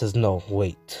 Jiraiya then says, no,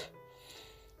 wait.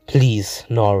 Please,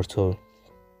 Naruto.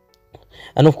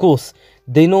 And of course,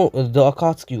 they know the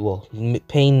Akatsuki, well,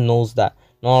 Pain knows that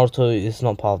Naruto is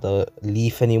not part of the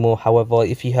Leaf anymore. However,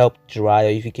 if he helped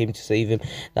Jiraiya, if he came to save him,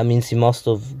 that means he must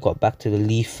have got back to the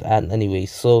Leaf. And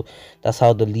anyways, so that's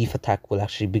how the Leaf attack will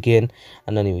actually begin.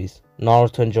 And anyways,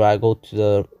 Naruto and Jiraiya go to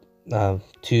the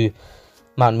to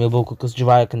Mount Myoboku because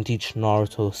Jiraiya can teach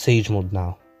Naruto Sage Mode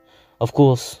now. Of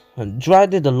course, Jiraiya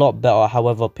did a lot better.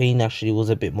 However, Pain actually was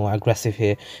a bit more aggressive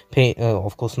here. Pain,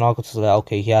 of course, Naruto's like,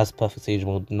 okay, he has perfect Sage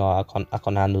Mode. No, I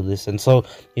can't handle this. And so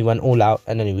he went all out.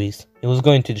 And anyways, he was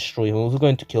going to destroy him. He was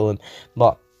going to kill him.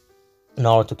 But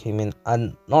Naruto came in,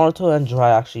 and Naruto and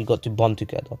Jiraiya actually got to bond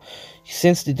together.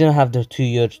 Since they didn't have their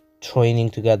 2-year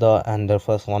training together and their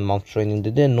first 1 month training,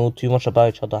 they didn't know too much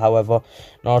about each other. However,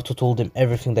 Naruto told him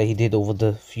everything that he did over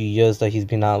the few years that he's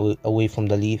been away from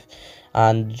the Leaf.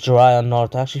 And Jiraiya and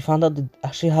Naruto actually found out they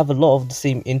actually have a lot of the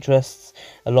same interests,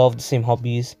 a lot of the same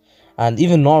hobbies. And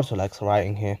even Naruto likes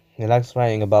writing here. He likes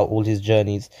writing about all his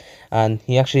journeys. And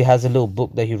he actually has a little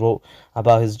book that he wrote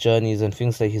about his journeys and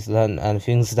things that he's learned and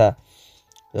things that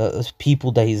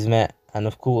people that he's met. And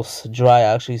of course,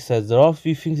 Jiraiya actually says there are a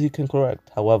few things you can correct.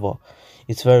 However,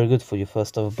 it's very good for your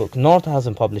first ever book. Naruto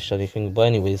hasn't published anything, but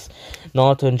anyways,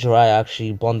 Naruto and Jiraiya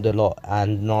actually bond a lot,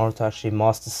 and Naruto actually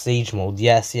masters Sage Mode.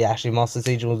 Yes, he actually masters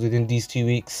Sage Mode within these 2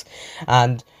 weeks.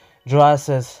 And Jiraiya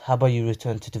says, how about you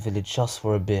return to the village just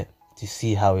for a bit to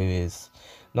see how it is?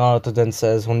 Naruto then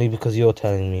says, only because you're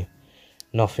telling me.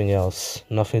 Nothing else.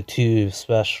 Nothing too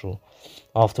special.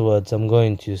 Afterwards, I'm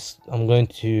going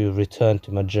to return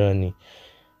to my journey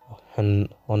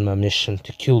and on my mission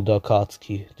to kill the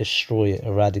Akatsuki, destroy it,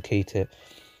 eradicate it,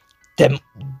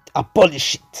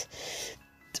 abolish it,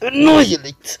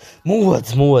 annihilate. More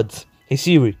words. Hey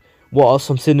Siri, what are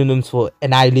some synonyms for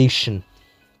annihilation?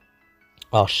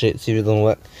 Oh shit, Siri doesn't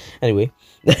work. Anyway,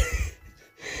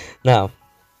 now,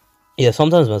 yeah,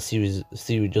 sometimes my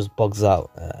Siri just bugs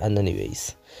out. And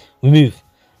anyways, we move.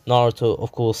 Naruto,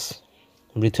 of course,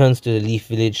 returns to the Leaf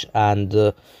Village,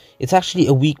 and it's actually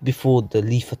a week before the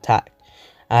Leaf attack.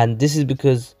 And this is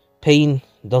because Pain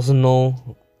doesn't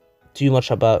know too much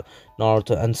about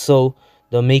Naruto, and so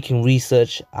they're making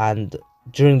research. And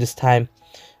during this time,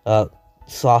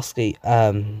 Sasuke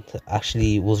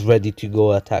actually was ready to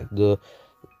go attack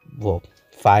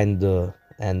find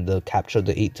and capture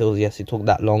the 8 tails. Yes, it took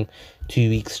that long, 2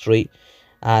 weeks straight.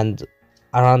 And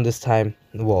around this time,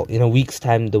 well, in a week's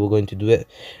time, they were going to do it.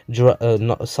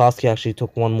 Sasuke actually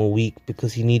took 1 more week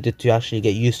because he needed to actually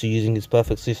get used to using his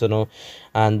perfect Susanoo,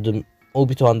 and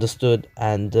Obito understood,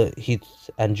 and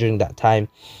during that time,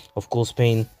 of course,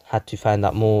 Pain had to find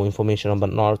out more information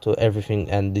about Naruto,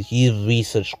 everything, and he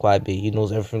researched quite a bit. He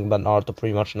knows everything about Naruto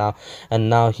pretty much now, and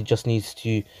now he just needs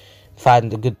to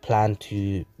find a good plan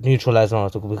to neutralize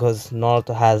Naruto, because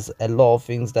Naruto has a lot of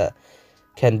things that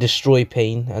can destroy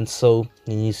Pain, and so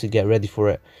he needs to get ready for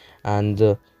it.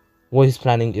 And what he's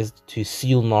planning is to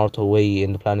seal Naruto away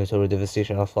in the planetary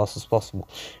devastation as fast as possible.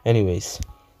 Anyways,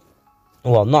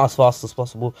 well, not as fast as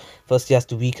possible. First, he has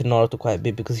to weaken Naruto quite a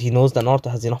bit, because he knows that Naruto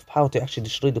has enough power to actually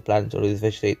destroy the planetary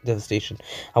devastation.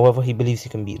 However, he believes he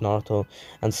can beat Naruto,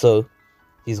 and so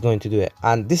he's going to do it.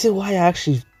 And this is why I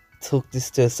actually took this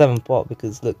to a 7th part,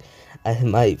 because look,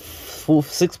 my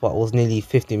 6th part was nearly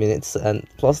 50 minutes, and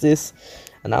plus this,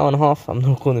 an hour and a half. I'm not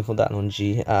recording for that on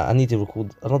G. I need to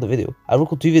record another video. I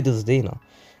record 2 videos a day now.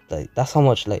 Like, that's how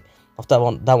much, like, After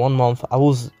that one month, I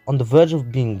was on the verge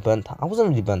of being burnt out. I wasn't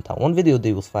really burnt out. One video a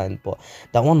day was fine, but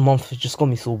that 1 month just got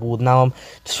me so bored. Now I'm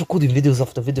just recording videos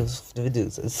after videos after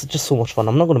videos. It's just so much fun.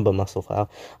 I'm not gonna burn myself out.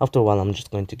 After a while, I'm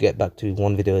just going to get back to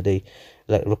 1 video a day,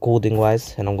 like recording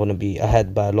wise, and I'm gonna be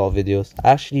ahead by a lot of videos. I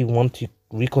actually want to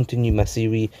recontinue my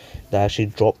series that I actually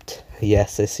dropped.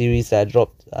 Yes, a series that I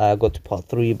dropped. I got to part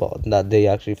 3, but that day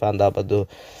I actually found out about the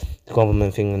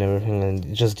government thing and everything, and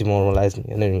it just demoralized me.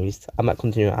 And anyways, I might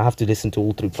continue. I have to listen to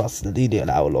all 3 plus the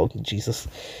hour long. Jesus.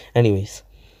 Anyways,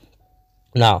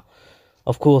 now,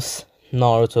 of course,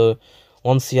 Naruto,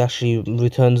 once he actually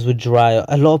returns with Jiraiya,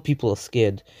 a lot of people are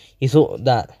scared. He thought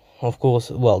that, of course,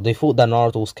 well, they thought that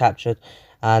Naruto was captured,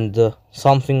 and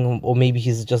something, or maybe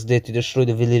he's just there to destroy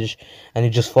the village, and he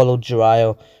just followed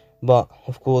Jiraiya. But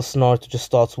of course, Naruto just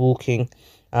starts walking,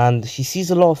 and he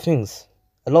sees a lot of things.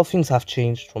 A lot of things have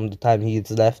changed from the time he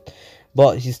has left,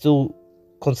 but he still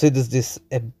considers this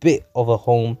a bit of a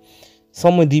home.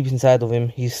 Somewhere deep inside of him,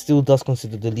 he still does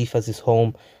consider the leaf as his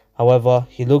home. However,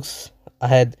 he looks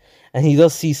ahead, and he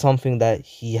does see something that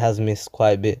he has missed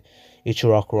quite a bit: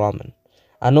 Ichiraku ramen.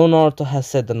 I know Naruto has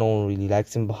said that no one really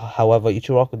likes him, but however,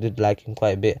 Ichiraku did like him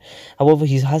quite a bit. However,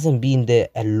 he hasn't been there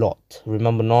a lot.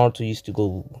 Remember, Naruto used to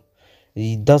go...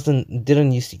 He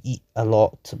didn't used to eat a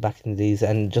lot back in the days,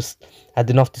 and just had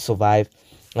enough to survive.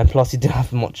 And plus, he didn't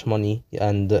have much money.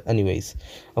 And anyways,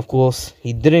 of course,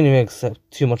 he didn't even accept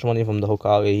too much money from the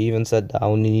Hokage. He even said that I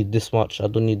only need this much. I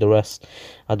don't need the rest.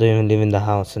 I don't even live in the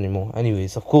house anymore.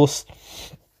 Anyways, of course,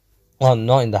 well,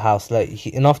 not in the house, like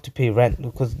enough to pay rent,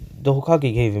 because the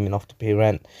Hokage gave him enough to pay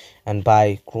rent and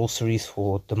buy groceries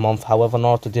for the month. However,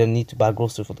 Naruto didn't need to buy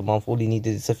groceries for the month. All he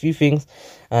needed is a few things,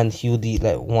 and he would eat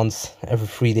like once every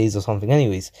 3 days or something.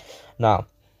 Anyways, now,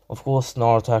 of course,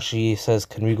 Naruto actually says,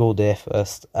 "Can we go there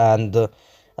first?" And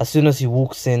as soon as he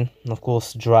walks in, of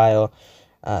course, Jiraiya,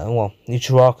 well,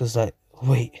 Ichiraku's like,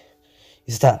 "Wait,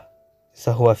 is that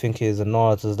who I think he is?" And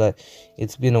Naruto's like,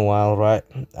 "It's been a while, right?"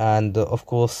 And of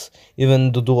course,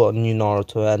 even the daughter knew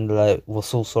Naruto and like was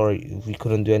so sorry we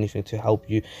couldn't do anything to help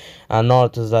you. And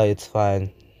Naruto's like, "It's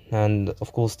fine." And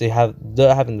of course, they're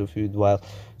having the food while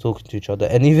talking to each other.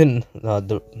 And even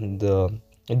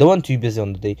they weren't too busy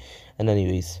on the day. And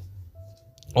anyways,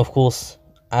 of course,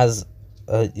 as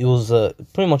it was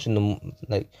pretty much in the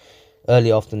like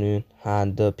early afternoon,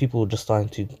 and people were just starting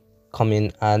to come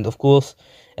in, and of course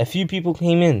a few people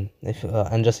came in,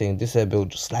 and just saying, "This is a bit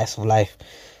just slice of life."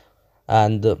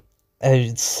 And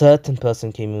a certain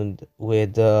person came in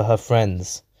with her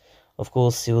friends. Of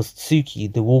course, it was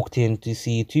Tsuki. They walked in to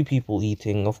see 2 people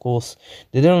eating. Of course,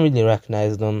 they didn't really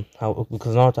recognize them,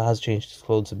 because Naruto has changed his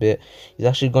clothes a bit. He's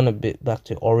actually gone a bit back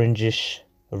to orangish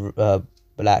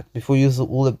black. Before he used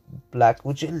all the black,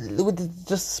 with just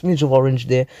a smidge of orange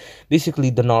there.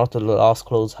 Basically, the Naruto last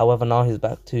clothes. However, now he's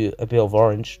back to a bit of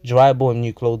orange. Jiraiya bought him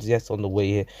new clothes, yes, on the way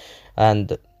here.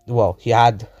 And, well, he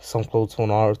had some clothes for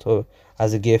Naruto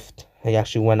as a gift. He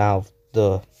actually went out of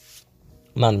the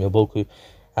Manmi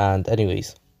and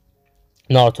anyways,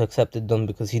 Naruto accepted them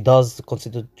because he does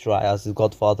consider Jiraiya as his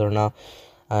godfather now.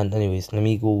 And anyways, let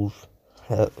me go.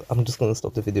 I'm just gonna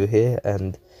stop the video here,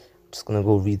 and I'm just gonna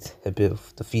go read a bit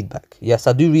of the feedback. Yes,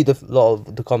 I do read a lot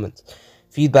of the comments.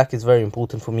 Feedback is very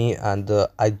important for me, and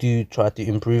I do try to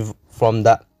improve from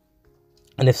that.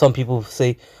 And if some people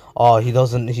say, "Oh, he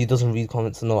doesn't read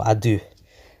comments," no, I do.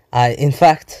 In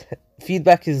fact,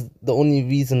 feedback is the only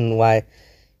reason why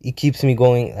it keeps me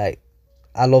going. Like,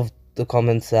 I love the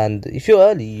comments, and if you're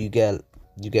early, you get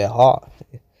a heart.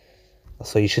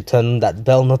 So you should turn on that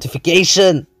bell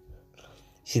notification.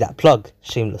 See that plug?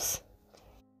 Shameless.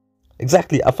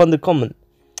 Exactly, I found the comment.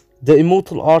 The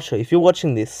Immortal Archer, if you're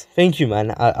watching this, thank you,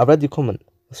 man. I read your comment.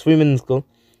 It was 3 minutes ago.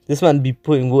 This man be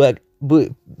putting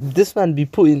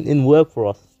in work for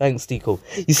us. Thanks, Tico.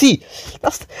 You see,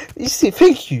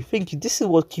 thank you. This is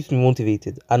what keeps me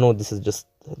motivated. I know this is just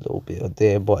a little bit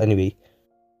there, but anyway.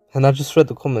 And I just read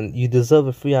the comment, "You deserve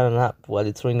a 3-hour nap while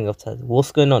it's raining outside."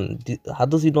 What's going on? How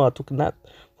does he know I took a nap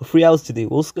for 3 hours today?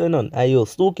 What's going on? Hey, you're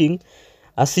stalking.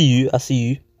 I see you.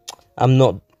 I'm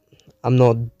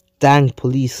not dang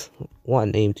police. What a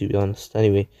name, to be honest.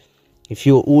 Anyway, if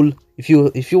you're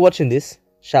watching this,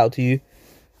 shout out to you.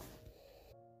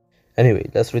 Anyway,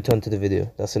 let's return to the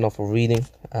video. That's enough of reading.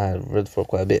 I read for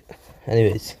quite a bit.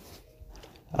 Anyways,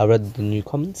 I read the new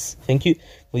comments. Thank you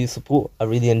for your support. I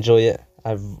really enjoy it.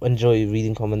 I enjoy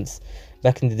reading comments.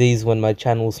 Back in the days when my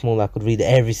channel was small, I could read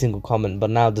every single comment,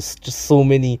 but now there's just so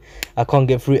many, I can't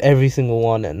get through every single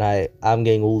one, and I'm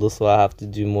getting older, so I have to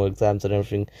do more exams and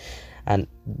everything.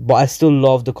 But I still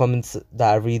love the comments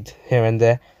that I read here and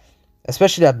there,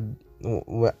 especially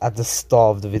at the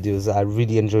start of the videos. I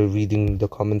really enjoy reading the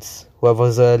comments.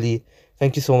 Whoever's early,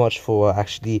 thank you so much for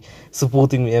actually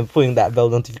supporting me and putting that bell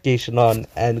notification on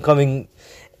and coming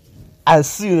as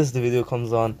soon as the video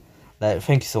comes on. Like,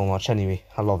 thank you so much. Anyway,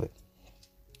 I love it.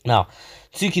 Now,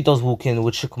 Tsuki does walk in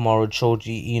with Shikamaru,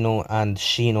 Choji, Ino, and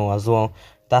Shino as well.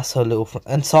 That's her little friend,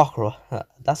 and Sakura.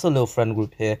 That's her little friend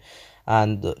group here.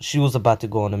 And she was about to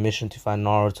go on a mission to find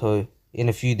Naruto in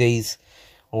a few days.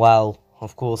 While,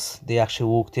 of course, they actually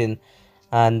walked in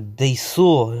and they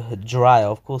saw Jiraiya.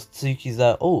 Of course, Tsuki's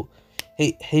like, oh,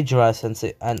 hey, Jiraiya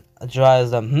sensei. And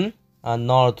Jiraiya's like, And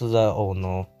Naruto's like, oh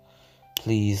no.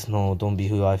 Please, no, don't be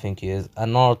who I think he is.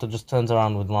 And Naruto just turns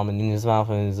around with ramen in his mouth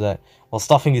and he's like, well,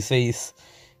 stuffing his face.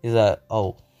 He's like,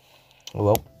 oh,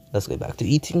 well, let's go back to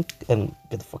eating and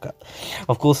get the fuck out.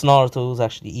 Of course, Naruto was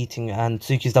actually eating and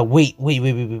Tsuki's like, wait,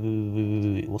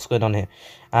 what's going on here?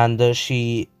 And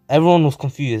everyone was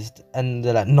confused and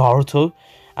they're like, Naruto?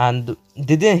 And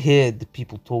they didn't hear the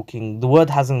people talking. The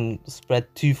word hasn't spread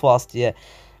too fast yet,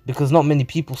 because not many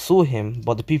people saw him,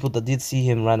 but the people that did see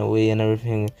him ran away and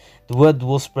everything. The word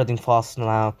was spreading fast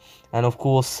now, and of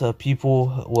course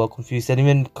people were confused, and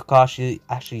even Kakashi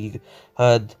actually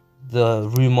heard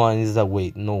the rumor and he's like,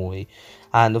 wait, no way.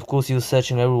 And of course he was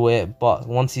searching everywhere, but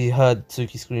once he heard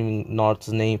Tsuki screaming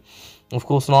Naruto's name, of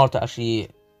course Naruto actually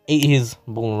ate his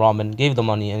bowl of ramen, gave the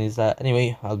money, and he's like,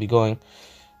 anyway, I'll be going.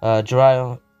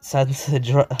 Jiraiya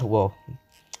well,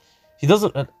 he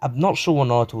doesn't, I'm not sure what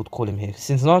Naruto would call him here,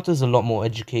 since Naruto is a lot more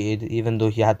educated, even though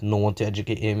he had no one to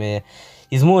educate him here.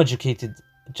 He's more educated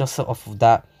just off of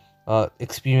that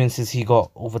experiences he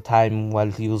got over time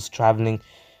while he was traveling.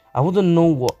 I wouldn't know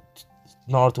what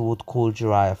Naruto would call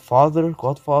Jiraiya. Father?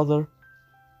 Godfather?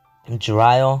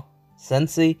 Jiraiya?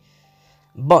 Sensei?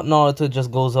 But Naruto just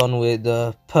goes on with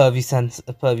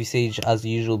pervy sage as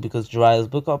usual, because Jiraiya's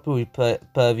book are pretty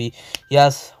pervy. He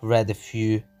has read a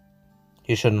few.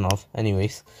 You shouldn't have.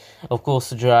 Anyways, of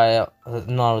course,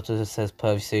 Naruto says,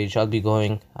 pervy sage, I'll be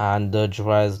going. And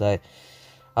Jiraiya's like,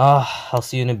 I'll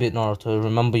see you in a bit, Naruto.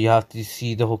 Remember, you have to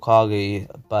see the Hokage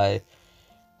by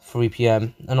 3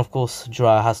 PM. And of course,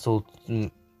 Jiraiya has told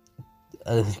Tsunade,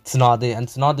 and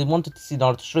Tsunade wanted to see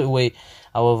Naruto straight away.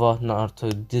 However,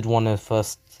 Naruto did want to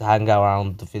first hang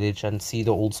around the village and see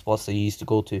the old spots that he used to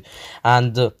go to.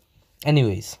 And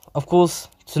anyways, of course,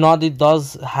 Tsunade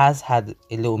has had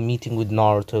a little meeting with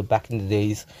Naruto back in the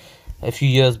days, a few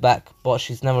years back, but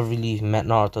she's never really met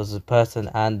Naruto as a person,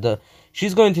 and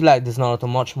she's going to like this Naruto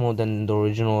much more than the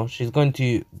original. She's going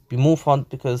to be more fun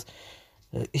because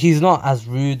he's not as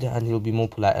rude and he'll be more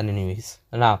polite. And anyways,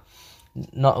 and now,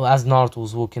 as Naruto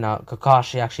was walking out,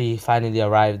 Kakashi actually finally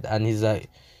arrived, and he's like,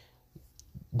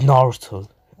 Naruto.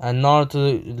 And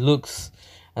Naruto looks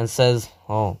and says,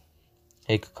 oh,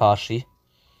 hey Kakashi,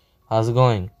 how's it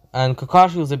going? And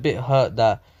Kakashi was a bit hurt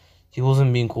that he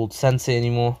wasn't being called Sensei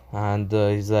anymore, and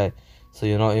he's like, so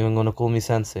you're not even gonna call me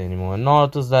Sensei anymore? And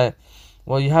Naruto's like,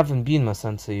 well, you haven't been my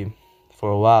Sensei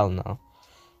for a while now,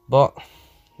 but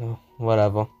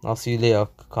whatever, I'll see you later,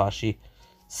 Kakashi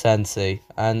Sensei.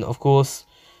 And of course,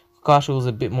 Kakashi was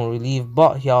a bit more relieved,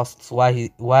 but he asks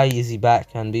why is he back,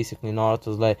 and basically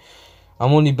Naruto's like,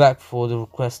 I'm only back for the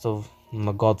request of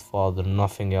my godfather,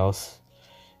 nothing else.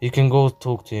 You can go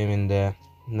talk to him in there.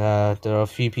 There are a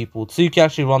few people. Tsuki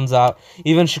actually runs out,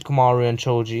 even Shikamaru and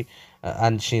Choji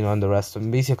and Shino and the rest.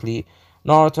 And basically,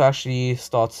 Naruto actually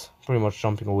starts pretty much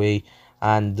jumping away,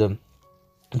 and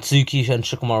Tsuki and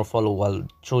Shikamaru follow while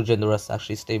Choji and the rest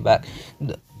actually stay back.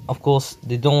 Of course,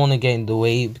 they don't want to get in the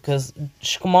way because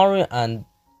Shikamaru and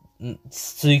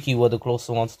Tsuki were the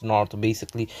closest ones to Naruto,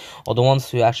 basically, or the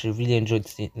ones who actually really enjoyed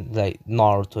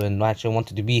Naruto and actually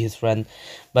wanted to be his friend.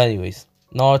 But anyways,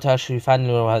 Naruto actually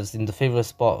finally arrives in the favorite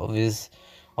spot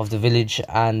of the village,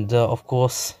 and of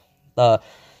course,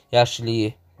 he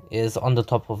actually is on the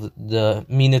top of the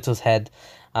Minato's head,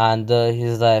 and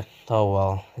he's like, oh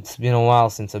well, it's been a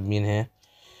while since I've been here.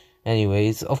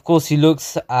 Anyways, of course, he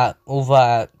looks over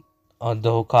at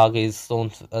the Hokage's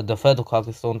the third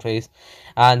Hokage's stone face,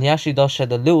 and he actually does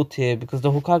shed a little tear because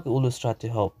the Hokage always tried to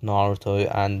help Naruto,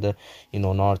 and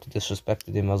Naruto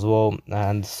disrespected him as well.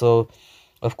 And so,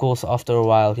 of course, after a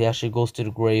while, he actually goes to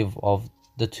the grave of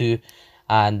the two,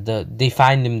 and they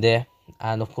find him there.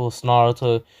 And of course,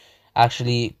 Naruto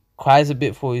actually cries a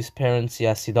bit for his parents,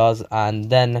 yes he does, and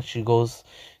then actually goes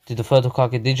to the third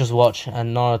Hokage. They just watch,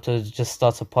 and Naruto just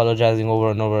starts apologizing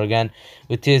over and over again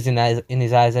with tears in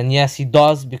his eyes. And yes, he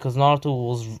does, because Naruto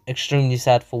was extremely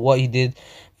sad for what he did,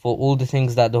 for all the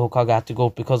things that the Hokage had to go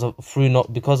because of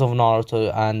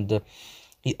Naruto. And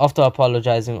he, after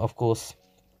apologizing, of course,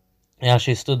 he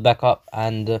actually stood back up,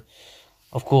 and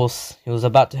Of course, he was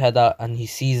about to head out, and he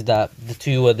sees that the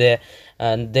two were there,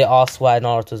 and they ask why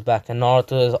Naruto's back, and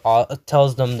Naruto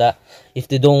tells them that if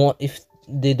they don't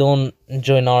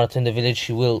join Naruto in the village,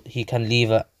 he can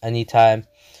leave at any time.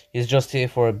 He's just here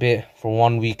for a bit, for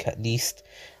 1 week at least,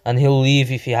 and he'll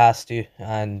leave if he has to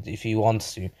and if he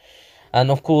wants to, and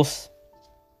of course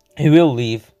he will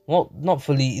leave. Well, not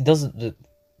fully. He doesn't.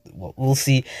 Well, we'll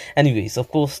see. Anyways, of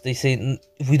course, they say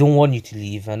we don't want you to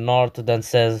leave, and Naruto then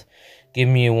says, "Give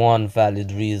me one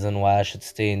valid reason why I should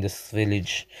stay in this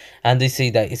village." And they say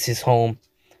that it's his home.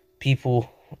 People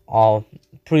are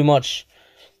pretty much.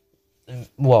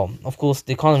 Well, of course,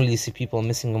 they can't really see people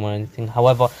missing him or anything.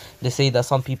 However, they say that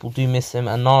some people do miss him,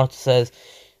 and Naruto says,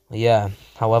 "Yeah.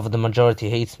 However, the majority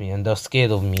hates me, and they're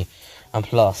scared of me. And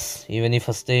plus, even if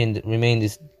I remain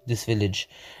this village,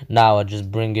 now I just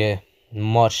bring a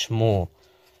much more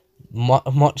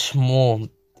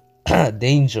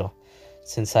danger,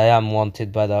 since I am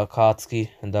wanted by the Akatsuki,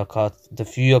 and the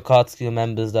few Akatsuki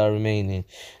members that are remaining,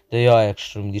 they are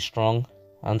extremely strong,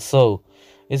 and so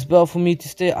it's better for me to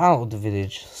stay out of the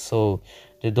village, so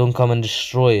they don't come and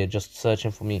destroy it just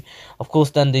searching for me." Of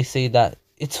course, then they say that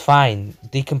it's fine,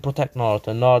 they can protect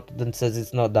Naruto. Naruto then says,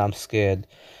 "It's not that I'm scared,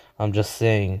 I'm just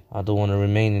saying I don't want to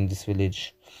remain in this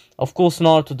village." Of course,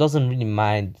 Naruto doesn't really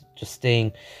mind just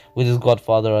staying with his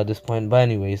godfather at this point. But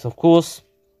anyways, of course,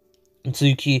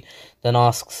 Tsuki then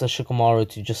asks Shikamaru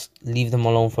to just leave them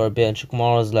alone for a bit. And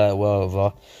Shikamaru's like,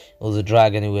 "Well, it was a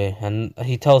drag anyway." And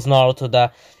he tells Naruto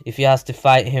that if he has to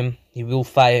fight him, he will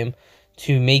fight him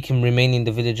to make him remain in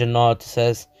the village. And Naruto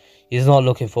says he's not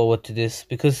looking forward to this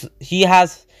because he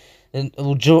has...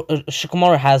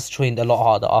 Shikamaru has trained a lot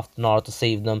harder after Naruto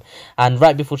saved them, and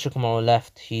right before Shikamaru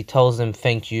left, he tells him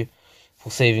thank you for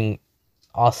saving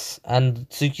us. And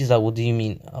Tsuki's like, "What do you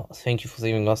mean? Thank you for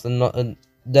saving us?" And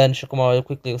then Shikamaru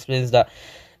quickly explains that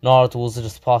Naruto was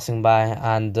just passing by,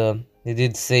 and he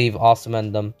did save Asuma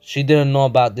and them. She didn't know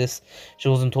about this. She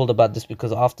wasn't told about this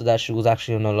because after that she was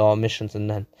actually on a lot of missions, and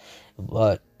then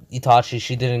Itachi,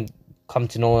 she didn't come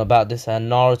to know about this, and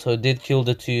Naruto did kill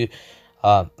the two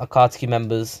Akatsuki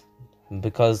members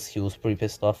because he was pretty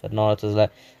pissed off. And Naruto's like,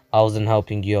 "I wasn't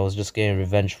helping you, I was just getting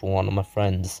revenge for one of my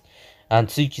friends." And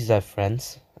Tsuki's like,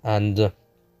 "Friends?" And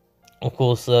of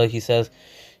course he says,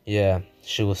 "Yeah,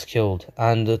 she was killed."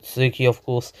 And Tsuki, of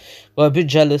course, got a bit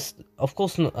jealous. Of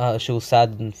course, she was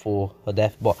saddened for her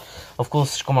death, but of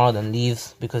course Shikamaru then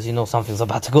leaves because you know something's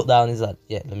about to go down. He's like,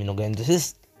 "Yeah, let me not get into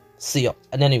this. See ya."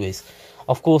 And anyways,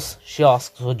 of course, she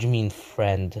asks, "What do you mean,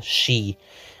 friend?" She.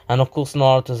 And of course,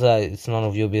 Naruto's like, "It's none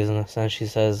of your business." And she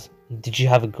says, "Did you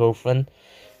have a girlfriend?"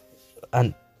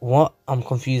 And what? I'm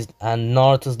confused. And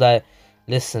Naruto's like,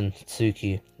 "Listen,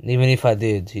 Tsuki, even if I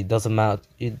did, it doesn't matter.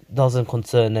 It doesn't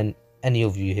concern any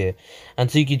of you here." And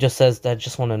Tsuki just says that, "I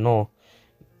just want to know."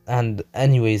 And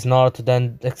anyways, Naruto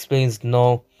then explains,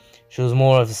 "No, she was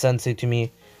more of a sensei to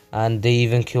me, and they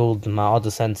even killed my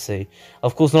other sensei."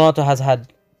 Of course, Naruto has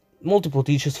had multiple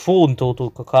teachers, 4 in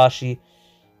total: Kakashi,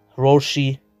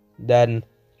 Roshi, then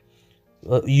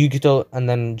Yugito, and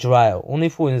then Jiraiya. Only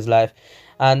 4 in his life,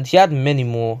 and he had many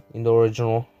more in the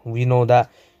original. We know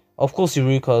that. Of course,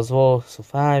 Iruka as well. So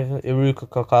 5: Iruka,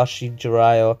 Kakashi,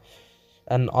 Jiraiya,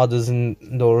 and others in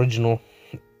the original.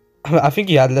 I think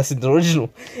he had less in the original.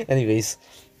 Anyways,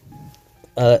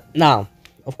 now,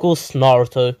 of course,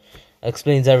 Naruto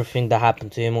explains everything that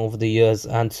happened to him over the years,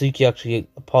 and Tsuki actually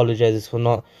apologizes for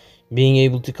not being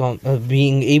able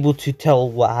to tell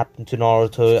what happened to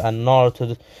Naruto. And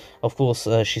Naruto, of course,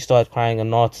 she started crying,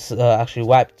 and Naruto actually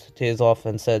wiped tears off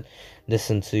and said,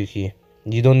 "Listen, Tsuki,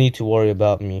 you don't need to worry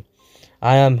about me.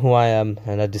 I am who I am,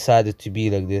 and I decided to be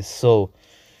like this. So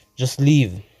just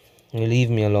leave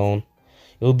me alone.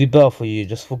 It will be better for you.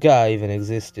 Just forget I even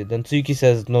existed." And Tsuki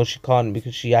says no, she can't,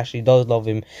 because she actually does love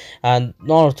him. And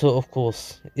Naruto, of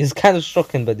course, is kind of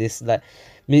stricken by this. Like,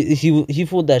 he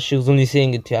thought that she was only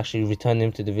saying it to actually return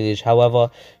him to the village. However,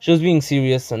 she was being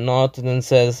serious, and Naruto then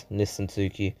says, "Listen,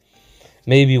 Tsuki,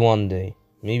 maybe one day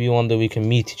we can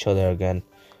meet each other again.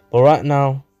 But right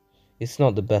now, it's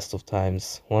not the best of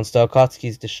times. Once the Akatsuki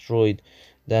is destroyed,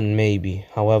 then maybe.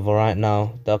 However, right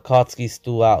now, the Akatsuki is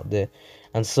still out there.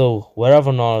 And so,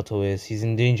 wherever Naruto is, he's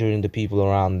endangering the people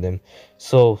around him.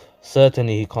 So,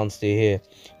 certainly he can't stay here.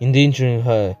 Endangering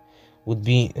her would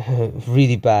be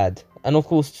really bad." And of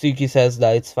course, Tsuki says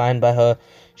that it's fine by her.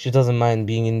 She doesn't mind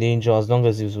being in danger as long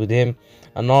as he's with him.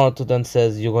 And Naruto then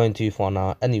says, "You're going too far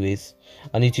now. Anyways,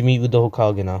 I need to meet with the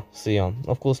Hokage now. See ya."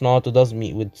 Of course, Naruto does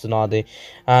meet with Tsunade.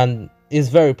 And is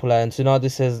very polite, and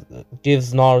Tsunade says,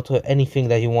 gives Naruto anything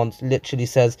that he wants. Literally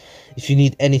says, if you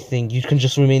need anything, you can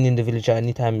just remain in the village at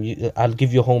any time. I'll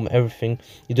give you home, everything.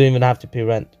 You don't even have to pay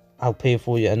rent. I'll pay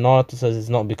for you. And Naruto says it's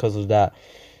not because of that.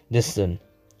 Listen,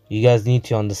 you guys need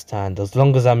to understand. As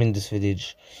long as I'm in this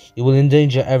village, it will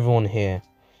endanger everyone here,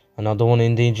 and I don't want to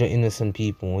endanger innocent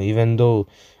people. Even though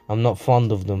I'm not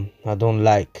fond of them, I don't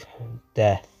like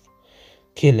death,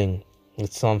 killing.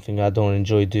 It's something I don't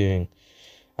enjoy doing.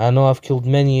 I know I've killed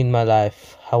many in my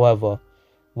life. However,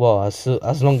 well, as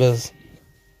long as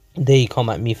they come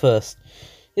at me first,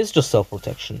 it's just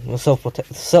self-protection,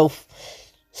 self-defense.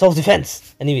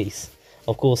 Anyways,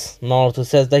 of course, Naruto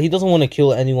says that he doesn't want to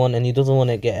kill anyone, and he doesn't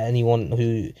want to get anyone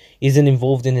who isn't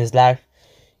involved in his life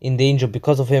in danger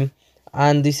because of him.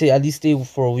 And they say at least stay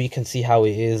for a week and see how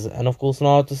it is. And of course,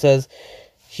 Naruto says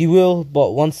he will,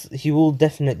 but once he will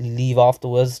definitely leave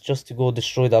afterwards, just to go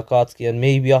destroy the Akatsuki, and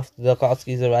maybe after the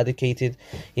Akatsuki is eradicated,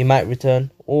 he might return,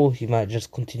 or he might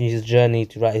just continue his journey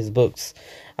to write his books.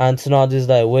 And Tsunade is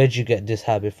like, where'd you get this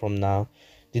habit from now?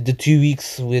 Did the 2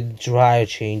 weeks with Jiraiya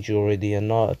change you already?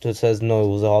 And Naruto says, no, it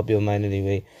was a hobby of mine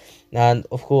anyway. And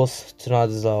of course, Tsunade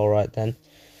is like, alright then.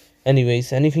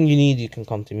 Anyways, anything you need, you can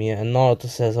come to me. And Naruto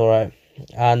says, alright.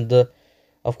 And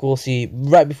of course, he,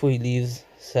 right before he leaves,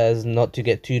 says not to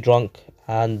get too drunk.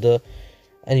 And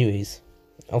anyways,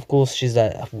 of course, she's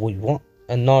like, wait, what?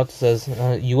 And Naruto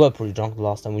says, you were pretty drunk the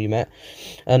last time we met.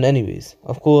 And anyways,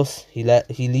 of course, he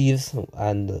leaves,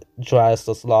 and Jiraiya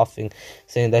starts laughing,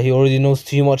 saying that he already knows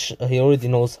too much. He already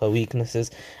knows her weaknesses.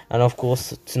 And of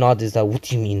course, Tsunade is like, what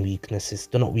do you mean weaknesses?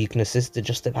 They're not weaknesses, they're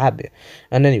just a habit.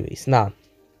 And anyways, now,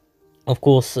 of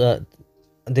course,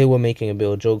 they were making a bit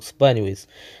of jokes. But anyways,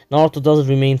 Naruto does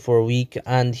remain for a week,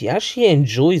 and he actually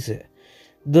enjoys it.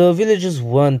 The villagers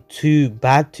weren't too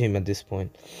bad to him at this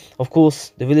point. Of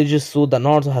course, the villagers saw that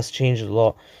Naruto has changed a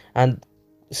lot, and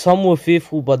some were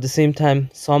fearful, but at the same time,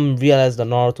 some realized that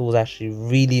Naruto was actually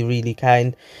really, really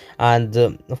kind. And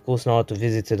of course, Naruto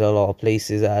visited a lot of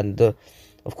places, and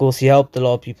of course, he helped a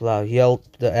lot of people out. He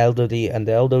helped the elderly, and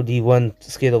the elderly weren't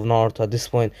scared of Naruto at this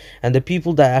point. And the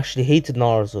people that actually hated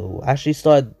Naruto actually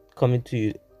started coming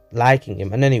to liking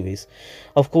him. And anyways,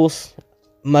 of course,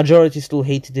 majority still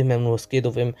hated him and were scared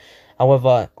of him.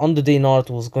 However, on the day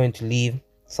Naruto was going to leave,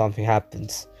 something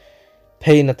happens.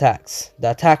 Pain attacks.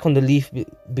 The attack on the leaf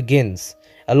begins.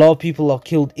 A lot of people are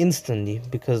killed instantly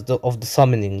because of the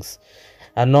summonings.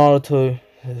 And Naruto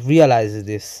realizes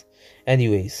this.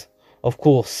 Anyways, of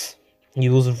course, he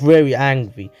was very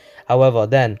angry. However,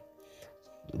 then,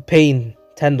 Pain,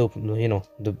 Tendo,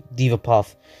 the Diva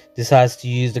Path, decides to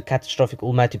use the catastrophic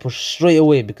almighty push straight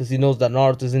away, because he knows that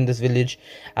Naruto is in this village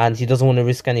and he doesn't want to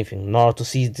risk anything. Naruto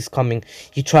sees this coming.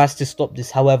 He tries to stop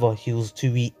this, however, he was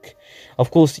too weak.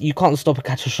 Of course, you can't stop a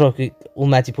catastrophic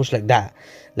almighty push like that,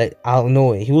 like out of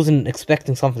nowhere. He wasn't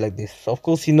expecting something like this. So of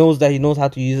course, he knows that he knows how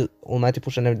to use almighty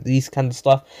push and these kind of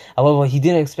stuff. However, he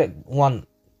didn't expect one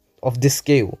of this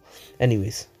scale.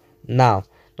 Anyways, now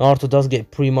Naruto does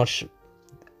get pretty much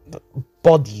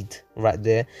bodied right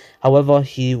there. However,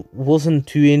 he wasn't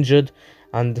too injured,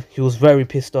 and he was very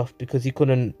pissed off because he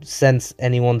couldn't sense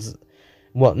anyone's,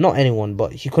 well, not anyone,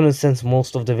 but he couldn't sense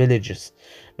most of the villagers.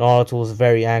 Naruto was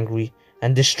very angry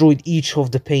and destroyed each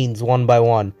of the Pains one by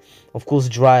one. Of course,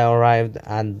 Jiraiya arrived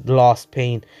and lost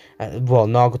Pain. Well,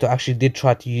 Naruto actually did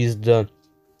try to use the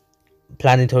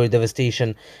planetary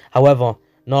devastation. However,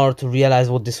 Naruto realized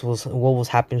what was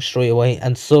happening straight away,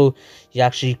 and so he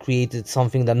actually created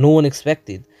something that no one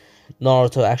expected.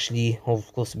 Naruto actually,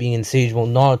 of course, being in Sage Mode,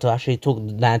 Naruto actually took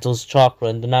the Naruto's chakra,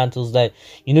 and the Naruto's like,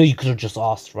 you could have just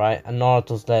asked, right? And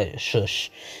Naruto's like, shush.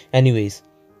 Anyways,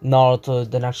 Naruto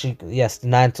then actually, yes, the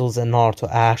Naruto's and Naruto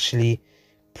are actually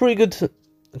pretty good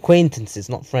acquaintances,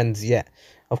 not friends yet.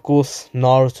 Of course, the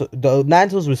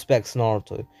Naruto respects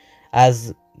Naruto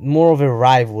as more of a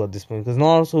rival at this point, because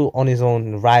Naruto on his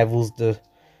own rivals the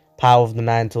power of the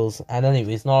Naruto's. And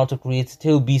anyways, Naruto creates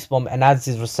Tail Beast Bomb and adds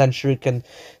his Rasen Shuriken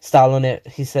style on it.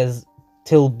 He says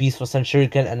Tail Beast Rasen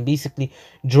Shuriken, and basically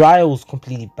Jiraiya was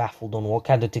completely baffled on what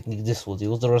kind of technique this was. It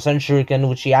was the Rasen Shuriken,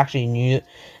 which he actually knew,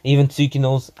 even Tsuki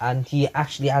knows, and he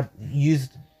actually had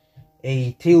used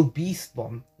a Tail Beast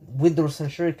Bomb with the Rasen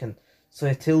Shuriken. So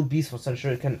a Tail Beast Rasen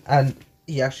Shuriken, and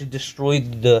he actually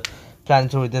destroyed the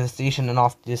planetary devastation, and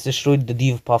after this destroyed the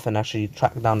Diva Path and actually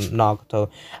tracked down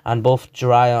Nagato. And both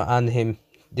Jiraiya and him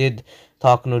did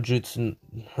talk no jutsu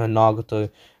Nagato.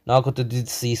 Nagato did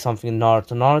see something in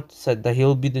Naruto. Naruto said that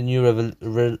he'll be the new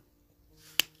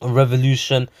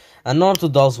revolution, and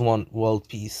Naruto does want world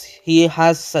peace. He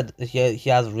has said, he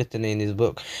has written in his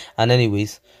book. And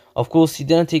anyways, of course, he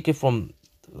didn't take it from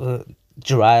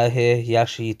Jiraiya here. He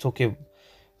actually took it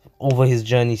over his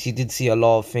journeys. He did see a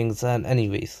lot of things, and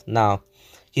anyways, now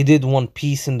he did want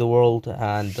peace in the world.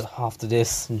 And after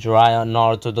this, Jiraiya and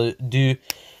Naruto do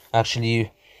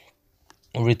actually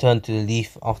return to the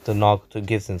leaf after Naruto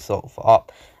gives himself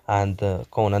up, and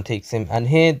Conan takes him. And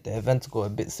here the events go a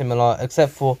bit similar,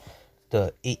 except for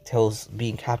the Eight Tails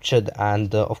being captured,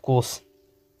 and of course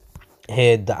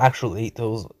here the actual Eight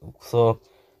Tails. So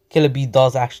Killer Bee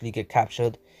does actually get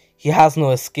captured. He has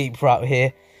no escape route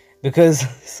here because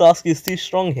Sasuke is too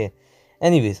strong here.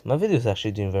 Anyways, my video is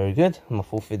actually doing very good. My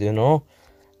fourth video in a row.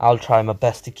 I'll try my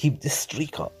best to keep this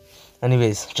streak up.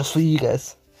 Anyways, just for you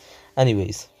guys.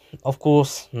 Anyways, of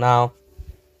course, now.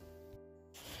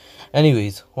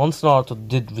 Anyways, once Naruto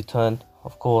did return,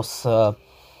 of course, sorry,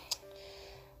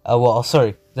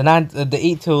 the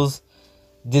Eight Tails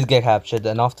did get captured,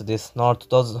 and after this, Naruto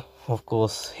does, of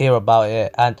course, hear about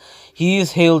it, and he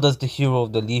is hailed as the hero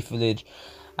of the Leaf Village,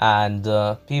 and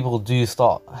people do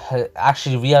start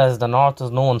actually realize that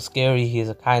Naruto's no one scary. He's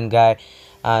a kind guy,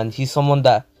 and he's someone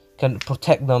that can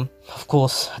protect them. Of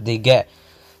course, they get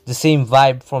the same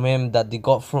vibe from him that they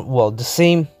got from, well,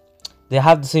 they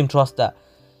have the same trust that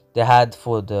they had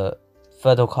for the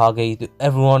third Hokage.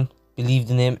 Everyone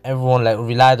believed in him, everyone like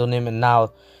relied on him, and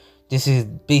now this is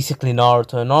basically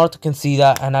Naruto. Naruto can see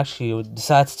that and actually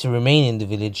decides to remain in the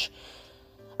village.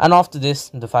 And after this,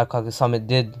 the Five Kage Summit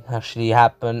did actually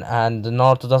happen, and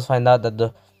Naruto does find out that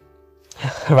the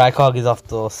Raikage is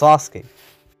after Sasuke.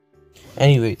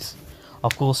 Anyways,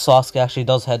 of course, Sasuke actually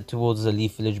does head towards the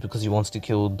Leaf Village because he wants to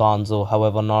kill Danzo.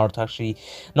 However,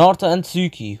 Naruto and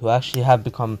Tsuki, who actually have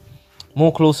become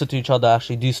more closer to each other,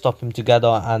 actually do stop him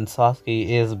together, and Sasuke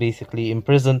is basically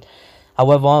imprisoned.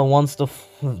 However, once the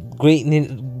fourth Great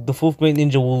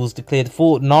Ninja War was declared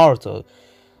for Naruto,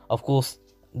 of course,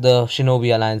 the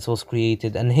Shinobi Alliance was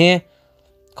created, and here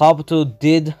Kabuto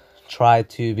did try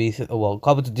to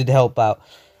Kabuto did help out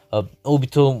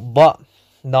Obito, but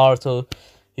Naruto,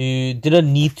 who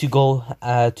didn't need to go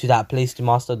to that place to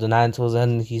master the Nine Tails,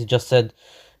 and he just said,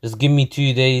 just give me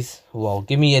 2 days,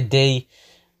 give me a day,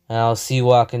 and I'll see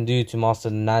what I can do to master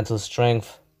the Nine Tails'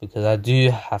 strength, because I do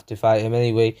have to fight him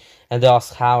anyway. And they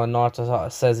ask how, and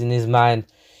Naruto says in his mind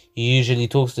he usually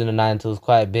talks to the Nine Tails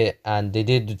quite a bit, and they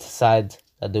did decide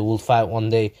that they will fight one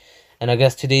day, and I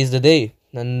guess today's the day,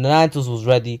 and the Nine Tails was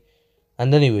ready.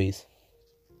 And anyways,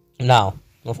 now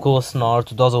of course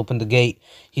Naruto does open the gate.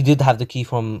 He did have the key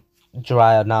from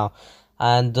Jiraiya now,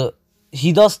 and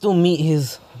he does still meet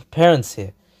his parents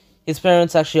here. His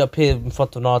parents actually appear in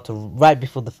front of Naruto right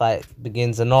before the fight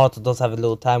begins, and Naruto does have a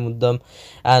little time with them.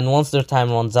 And once their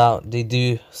time runs out, they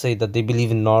do say that they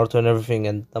believe in Naruto and everything,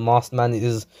 and the masked man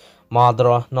is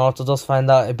Madara. Naruto does find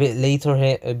out a bit later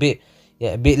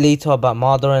about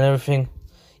Madara and everything.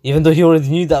 Even though he already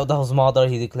knew that was Madara,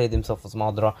 he declared himself as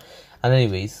Madara. And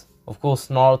anyways, of course,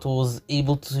 Naruto was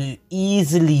able to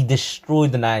easily destroy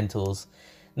the Nine Tails.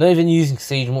 Not even using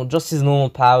Sage Mode, just his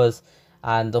normal powers.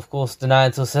 And of course, the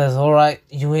Naruto says, alright,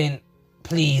 you win,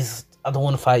 please, I don't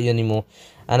want to fight you anymore.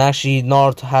 And actually,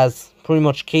 Naruto has pretty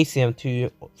much KCM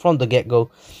from the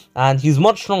get-go, and he's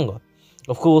much stronger.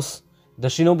 Of course, the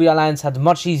Shinobi Alliance had a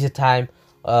much easier time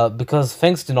because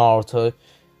thanks to Naruto,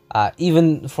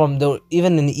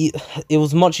 it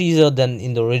was much easier than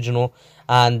in the original,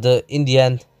 and in the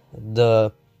end,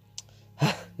 the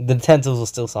Ten Tails was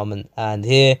still summoned, and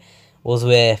here was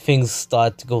where things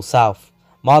started to go south.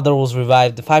 Madara was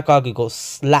revived, the 5 Kage got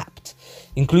slapped,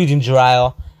 including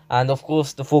Jiraiya, and of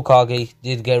course the 4 Kage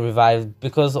did get revived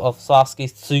because of Sasuke,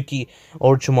 Tsuki,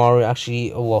 Orochimaru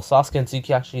Sasuke and Tsuki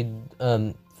actually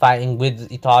fighting with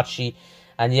Itachi.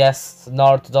 And yes,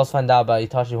 Naruto does find out about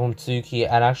Itachi from Tsuki,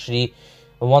 and actually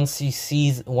once he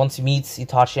meets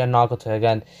Itachi and Nagato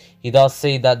again, he does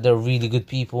say that they're really good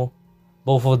people,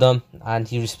 both of them, and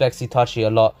he respects Itachi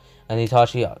a lot, and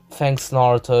Itachi thanks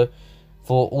Naruto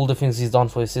for all the things he's done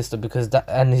for his sister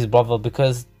and his brother,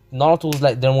 because Naruto was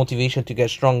like their motivation to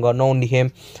get stronger, not only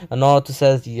him. And Naruto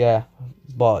says, yeah,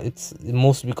 but it's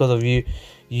mostly because of you.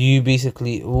 You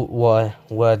basically were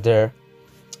their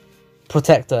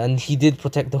protector, and he did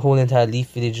protect the whole entire Leaf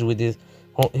Village with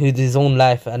his own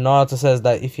life. And Naruto says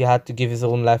that if he had to give his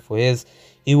own life for his,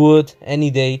 he would any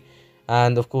day.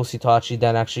 And of course, Itachi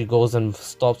then actually goes and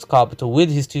stops Kabuto with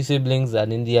his 2 siblings,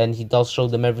 and in the end, he does show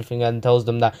them everything and tells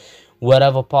them that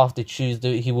whatever path they choose,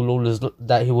 he will always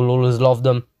love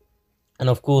them. And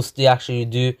of course, they actually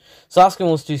do. Sasuke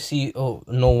wants to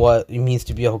know what it means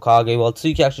to be a Hokage, while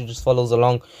Tsuki actually just follows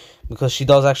along because she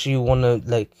does actually want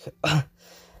to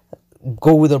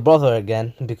go with her brother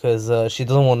again, because she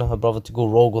doesn't want her brother to go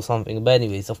rogue or something. But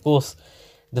anyways, of course,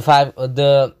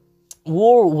 the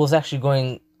war was actually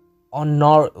going on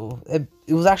Naruto.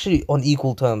 It was actually on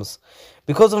equal terms.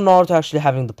 Because of Naruto actually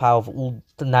having the power of all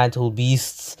the nine tailed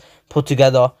beasts put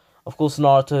together, of course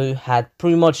Naruto had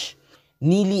pretty much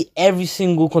nearly every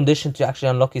single condition to actually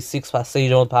unlock his 6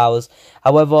 Sage Mode powers.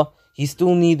 However, he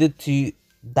still needed to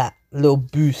that little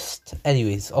boost.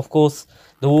 Anyways, of course,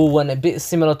 the war went a bit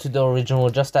similar to the original,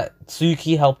 just that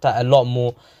Tsuki helped out a lot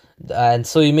more. And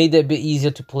so he made it a bit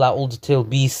easier to pull out all the tailed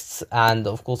beasts. And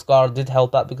of course, Gaara did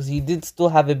help out because he did still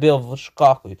have a bit of a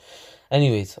Shikaku.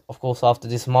 Anyways, of course, after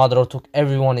this, Madara took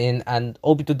everyone in, and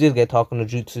Obito did get Taku no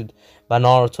Jutsu by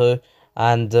Naruto.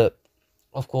 And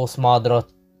of course, Madara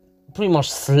pretty much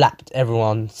slapped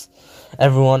everyone.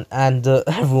 And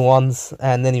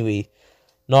anyway,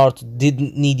 Naruto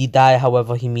didn't nearly die.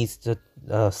 However, he meets the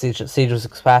Sage's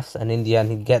Express, and in the end,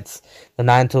 he gets the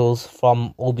 9 tails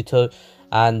from Obito.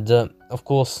 And of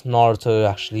course, Naruto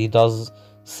actually does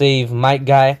save Might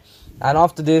Guy. And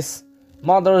after this,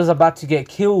 Madara is about to get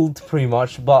killed pretty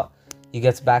much, but he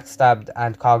gets backstabbed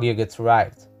and Kaguya gets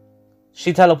revived.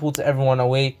 She teleports everyone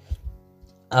away.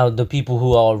 The people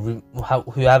who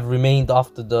have remained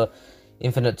after the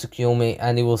Infinite Tsukuyomi,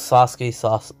 and it was Sasuke,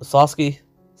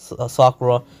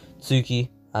 Sakura, Tsuki,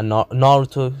 and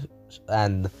Naruto,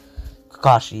 and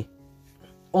Kakashi.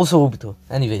 Also Obito.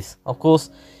 Anyways, of course,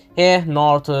 here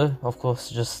Naruto,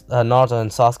 Naruto and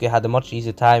Sasuke had a much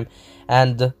easier time,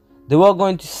 and they were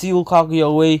going to seal Kaguya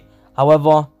away.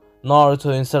 However,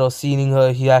 Naruto, instead of sealing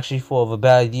her, he actually thought of a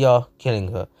bad idea,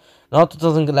 killing her. Naruto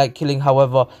doesn't like killing,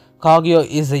 however, Kaguya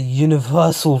is a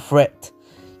universal threat.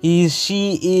 If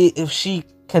she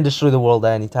can destroy the world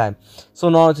at any time. So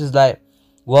Naruto is like,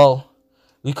 well,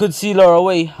 we could seal her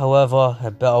away, however, a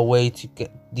better way to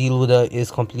deal with her is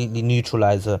completely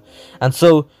neutralize her. And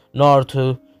so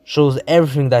Naruto shows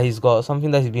everything that he's got,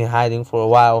 something that he's been hiding for a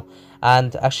while,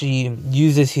 and actually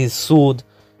uses his sword.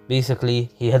 Basically,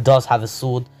 he does have a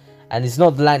sword, and it's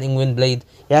not the lightning wind blade.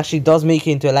 He actually does make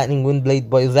it into a lightning wind blade,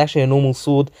 but it's actually a normal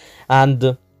sword, and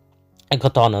a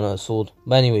katana, not a sword.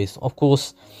 But anyways, of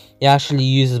course, he actually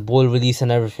uses boil release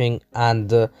and everything,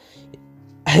 and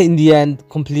in the end,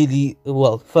 completely,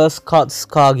 well, first cuts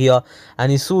Kaguya,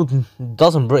 and his sword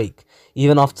doesn't break,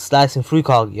 even after slicing through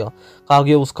Kaguya.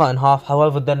 Kaguya was cut in half.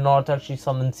 However, then Naruto actually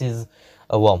summons his,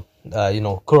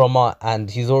 Kurama, and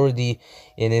he's already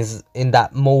in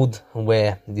that mode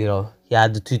where, he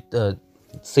had the two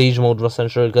Sage Mode Rasen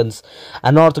Shurikens,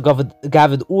 and Naruto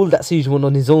gathered all that Sage Mode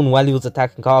on his own while he was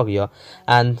attacking Kaguya,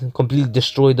 and completely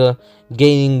destroyed her,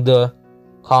 gaining the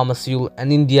Karma Seal.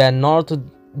 And in the end, Naruto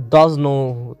does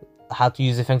know how to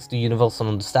use it thanks to universal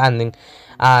understanding,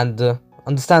 and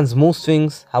understands most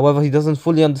things. However, he doesn't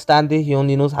fully understand it. He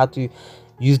only knows how to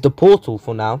use the portal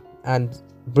for now, and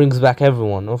brings back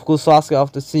everyone. Of course, Sasuke,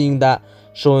 after seeing that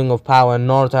showing of power, and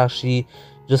Naruto actually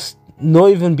just not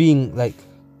even being like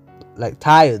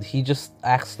tired, he just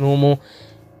acts normal,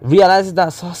 realizes that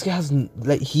Sasuke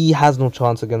has no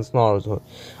chance against Naruto.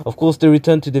 Of course, they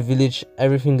return to the village.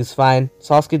 Everything is fine.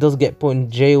 Sasuke does get put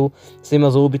in jail, same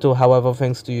as Obito. However,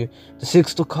 thanks to the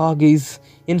Sixth Hokage's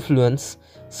influence,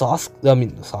 Sasuke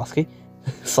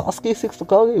Sixth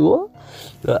Hokage, what?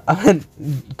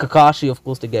 Kakashi, of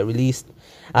course, they get released.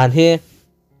 And here,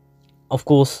 of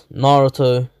course,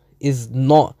 Naruto is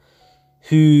not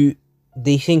who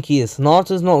they think he is.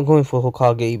 Naruto's not going for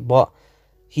Hokage, but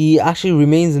he actually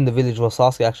remains in the village where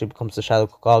Sasuke actually becomes the Shadow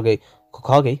Hokage,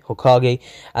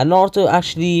 and Naruto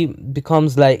actually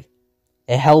becomes like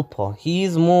a helper. He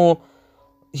doesn't want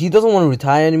to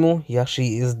retire anymore. He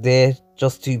actually is there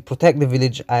just to protect the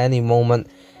village at any moment.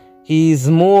 He's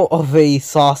more of a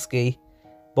Sasuke,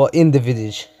 but in the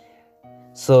village.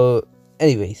 So,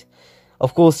 anyways,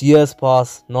 of course, years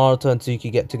pass. Naruto and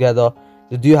Tsuki get together.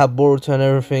 They do have Boruto and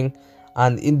everything.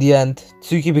 And in the end,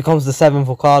 Tsuki becomes the 7th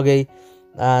Hokage.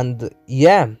 And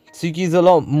yeah, Tsuki is a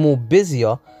lot more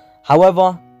busier.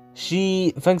 However,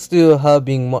 thanks to her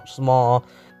being much smarter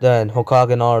than Hokage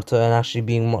Naruto, and actually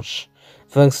being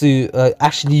thanks to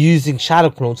actually using shadow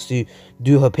clones to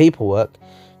do her paperwork,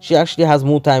 she actually has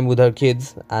more time with her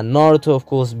kids. And Naruto, of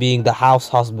course, being the house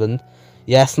husband.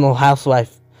 Yes, no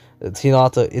housewife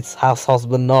Hinata, it's house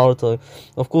husband Naruto,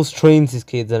 of course, trains his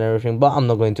kids and everything. But I'm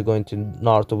not going to go into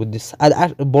Boruto with this.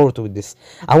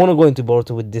 I want to go into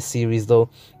Boruto with this series,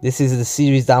 though. This is the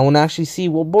series that I want to actually see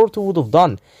what Boruto would have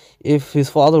done if his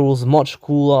father was much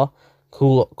cooler,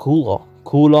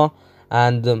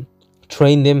 and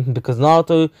trained him, because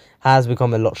Naruto has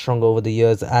become a lot stronger over the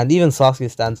years, and even Sasuke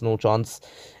stands no chance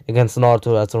against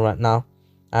Naruto as of right now.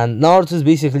 And Naruto is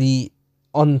basically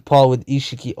on par with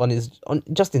Ishiki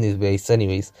just in his base.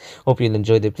 Anyways, hope you'll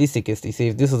enjoyed it. Please take care, stay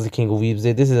safe. This was the King of Weebs.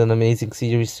 This is an amazing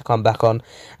series to come back on,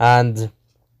 and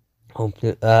hope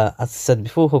as I said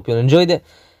before, hope you enjoyed it.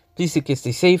 Please take care,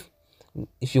 stay safe.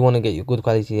 If you want to get your good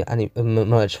quality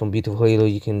merch from Beautiful Halo,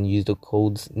 you can use the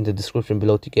codes in the description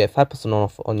below to get 5%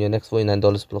 off on your next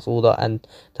 $49 plus order and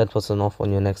 10% off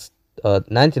on your next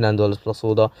 $99 plus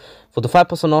order. For the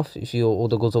 5% off, if your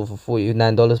order goes over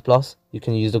 $49 plus, you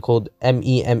can use the code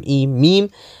meme,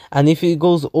 and if it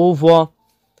goes over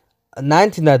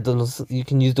 $99, you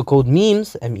can use the code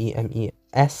memes,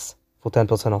 MEMES, for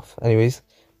 10% off. Anyways,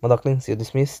 my ducklings, you're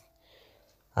dismissed,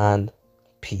 and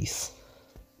peace.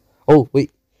 Oh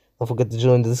wait, don't forget to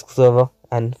join the Discord server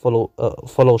and follow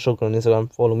Shokiro on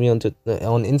Instagram. Follow me on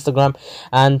Instagram,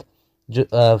 and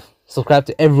subscribe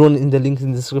to everyone in the link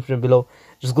in the description below.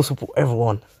 Just go support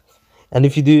everyone. And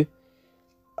if you do,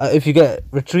 if you get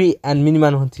Ratreet and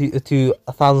Miniman to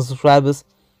 1,000 subscribers,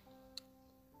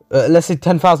 let's say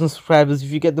 10,000 subscribers.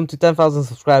 If you get them to 10,000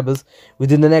 subscribers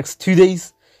within the next 2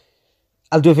 days,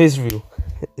 I'll do a face review.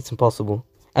 It's impossible.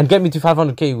 And get me to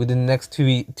 500k within the next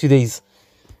 2 days.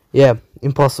 Yeah,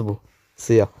 impossible.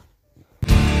 See ya.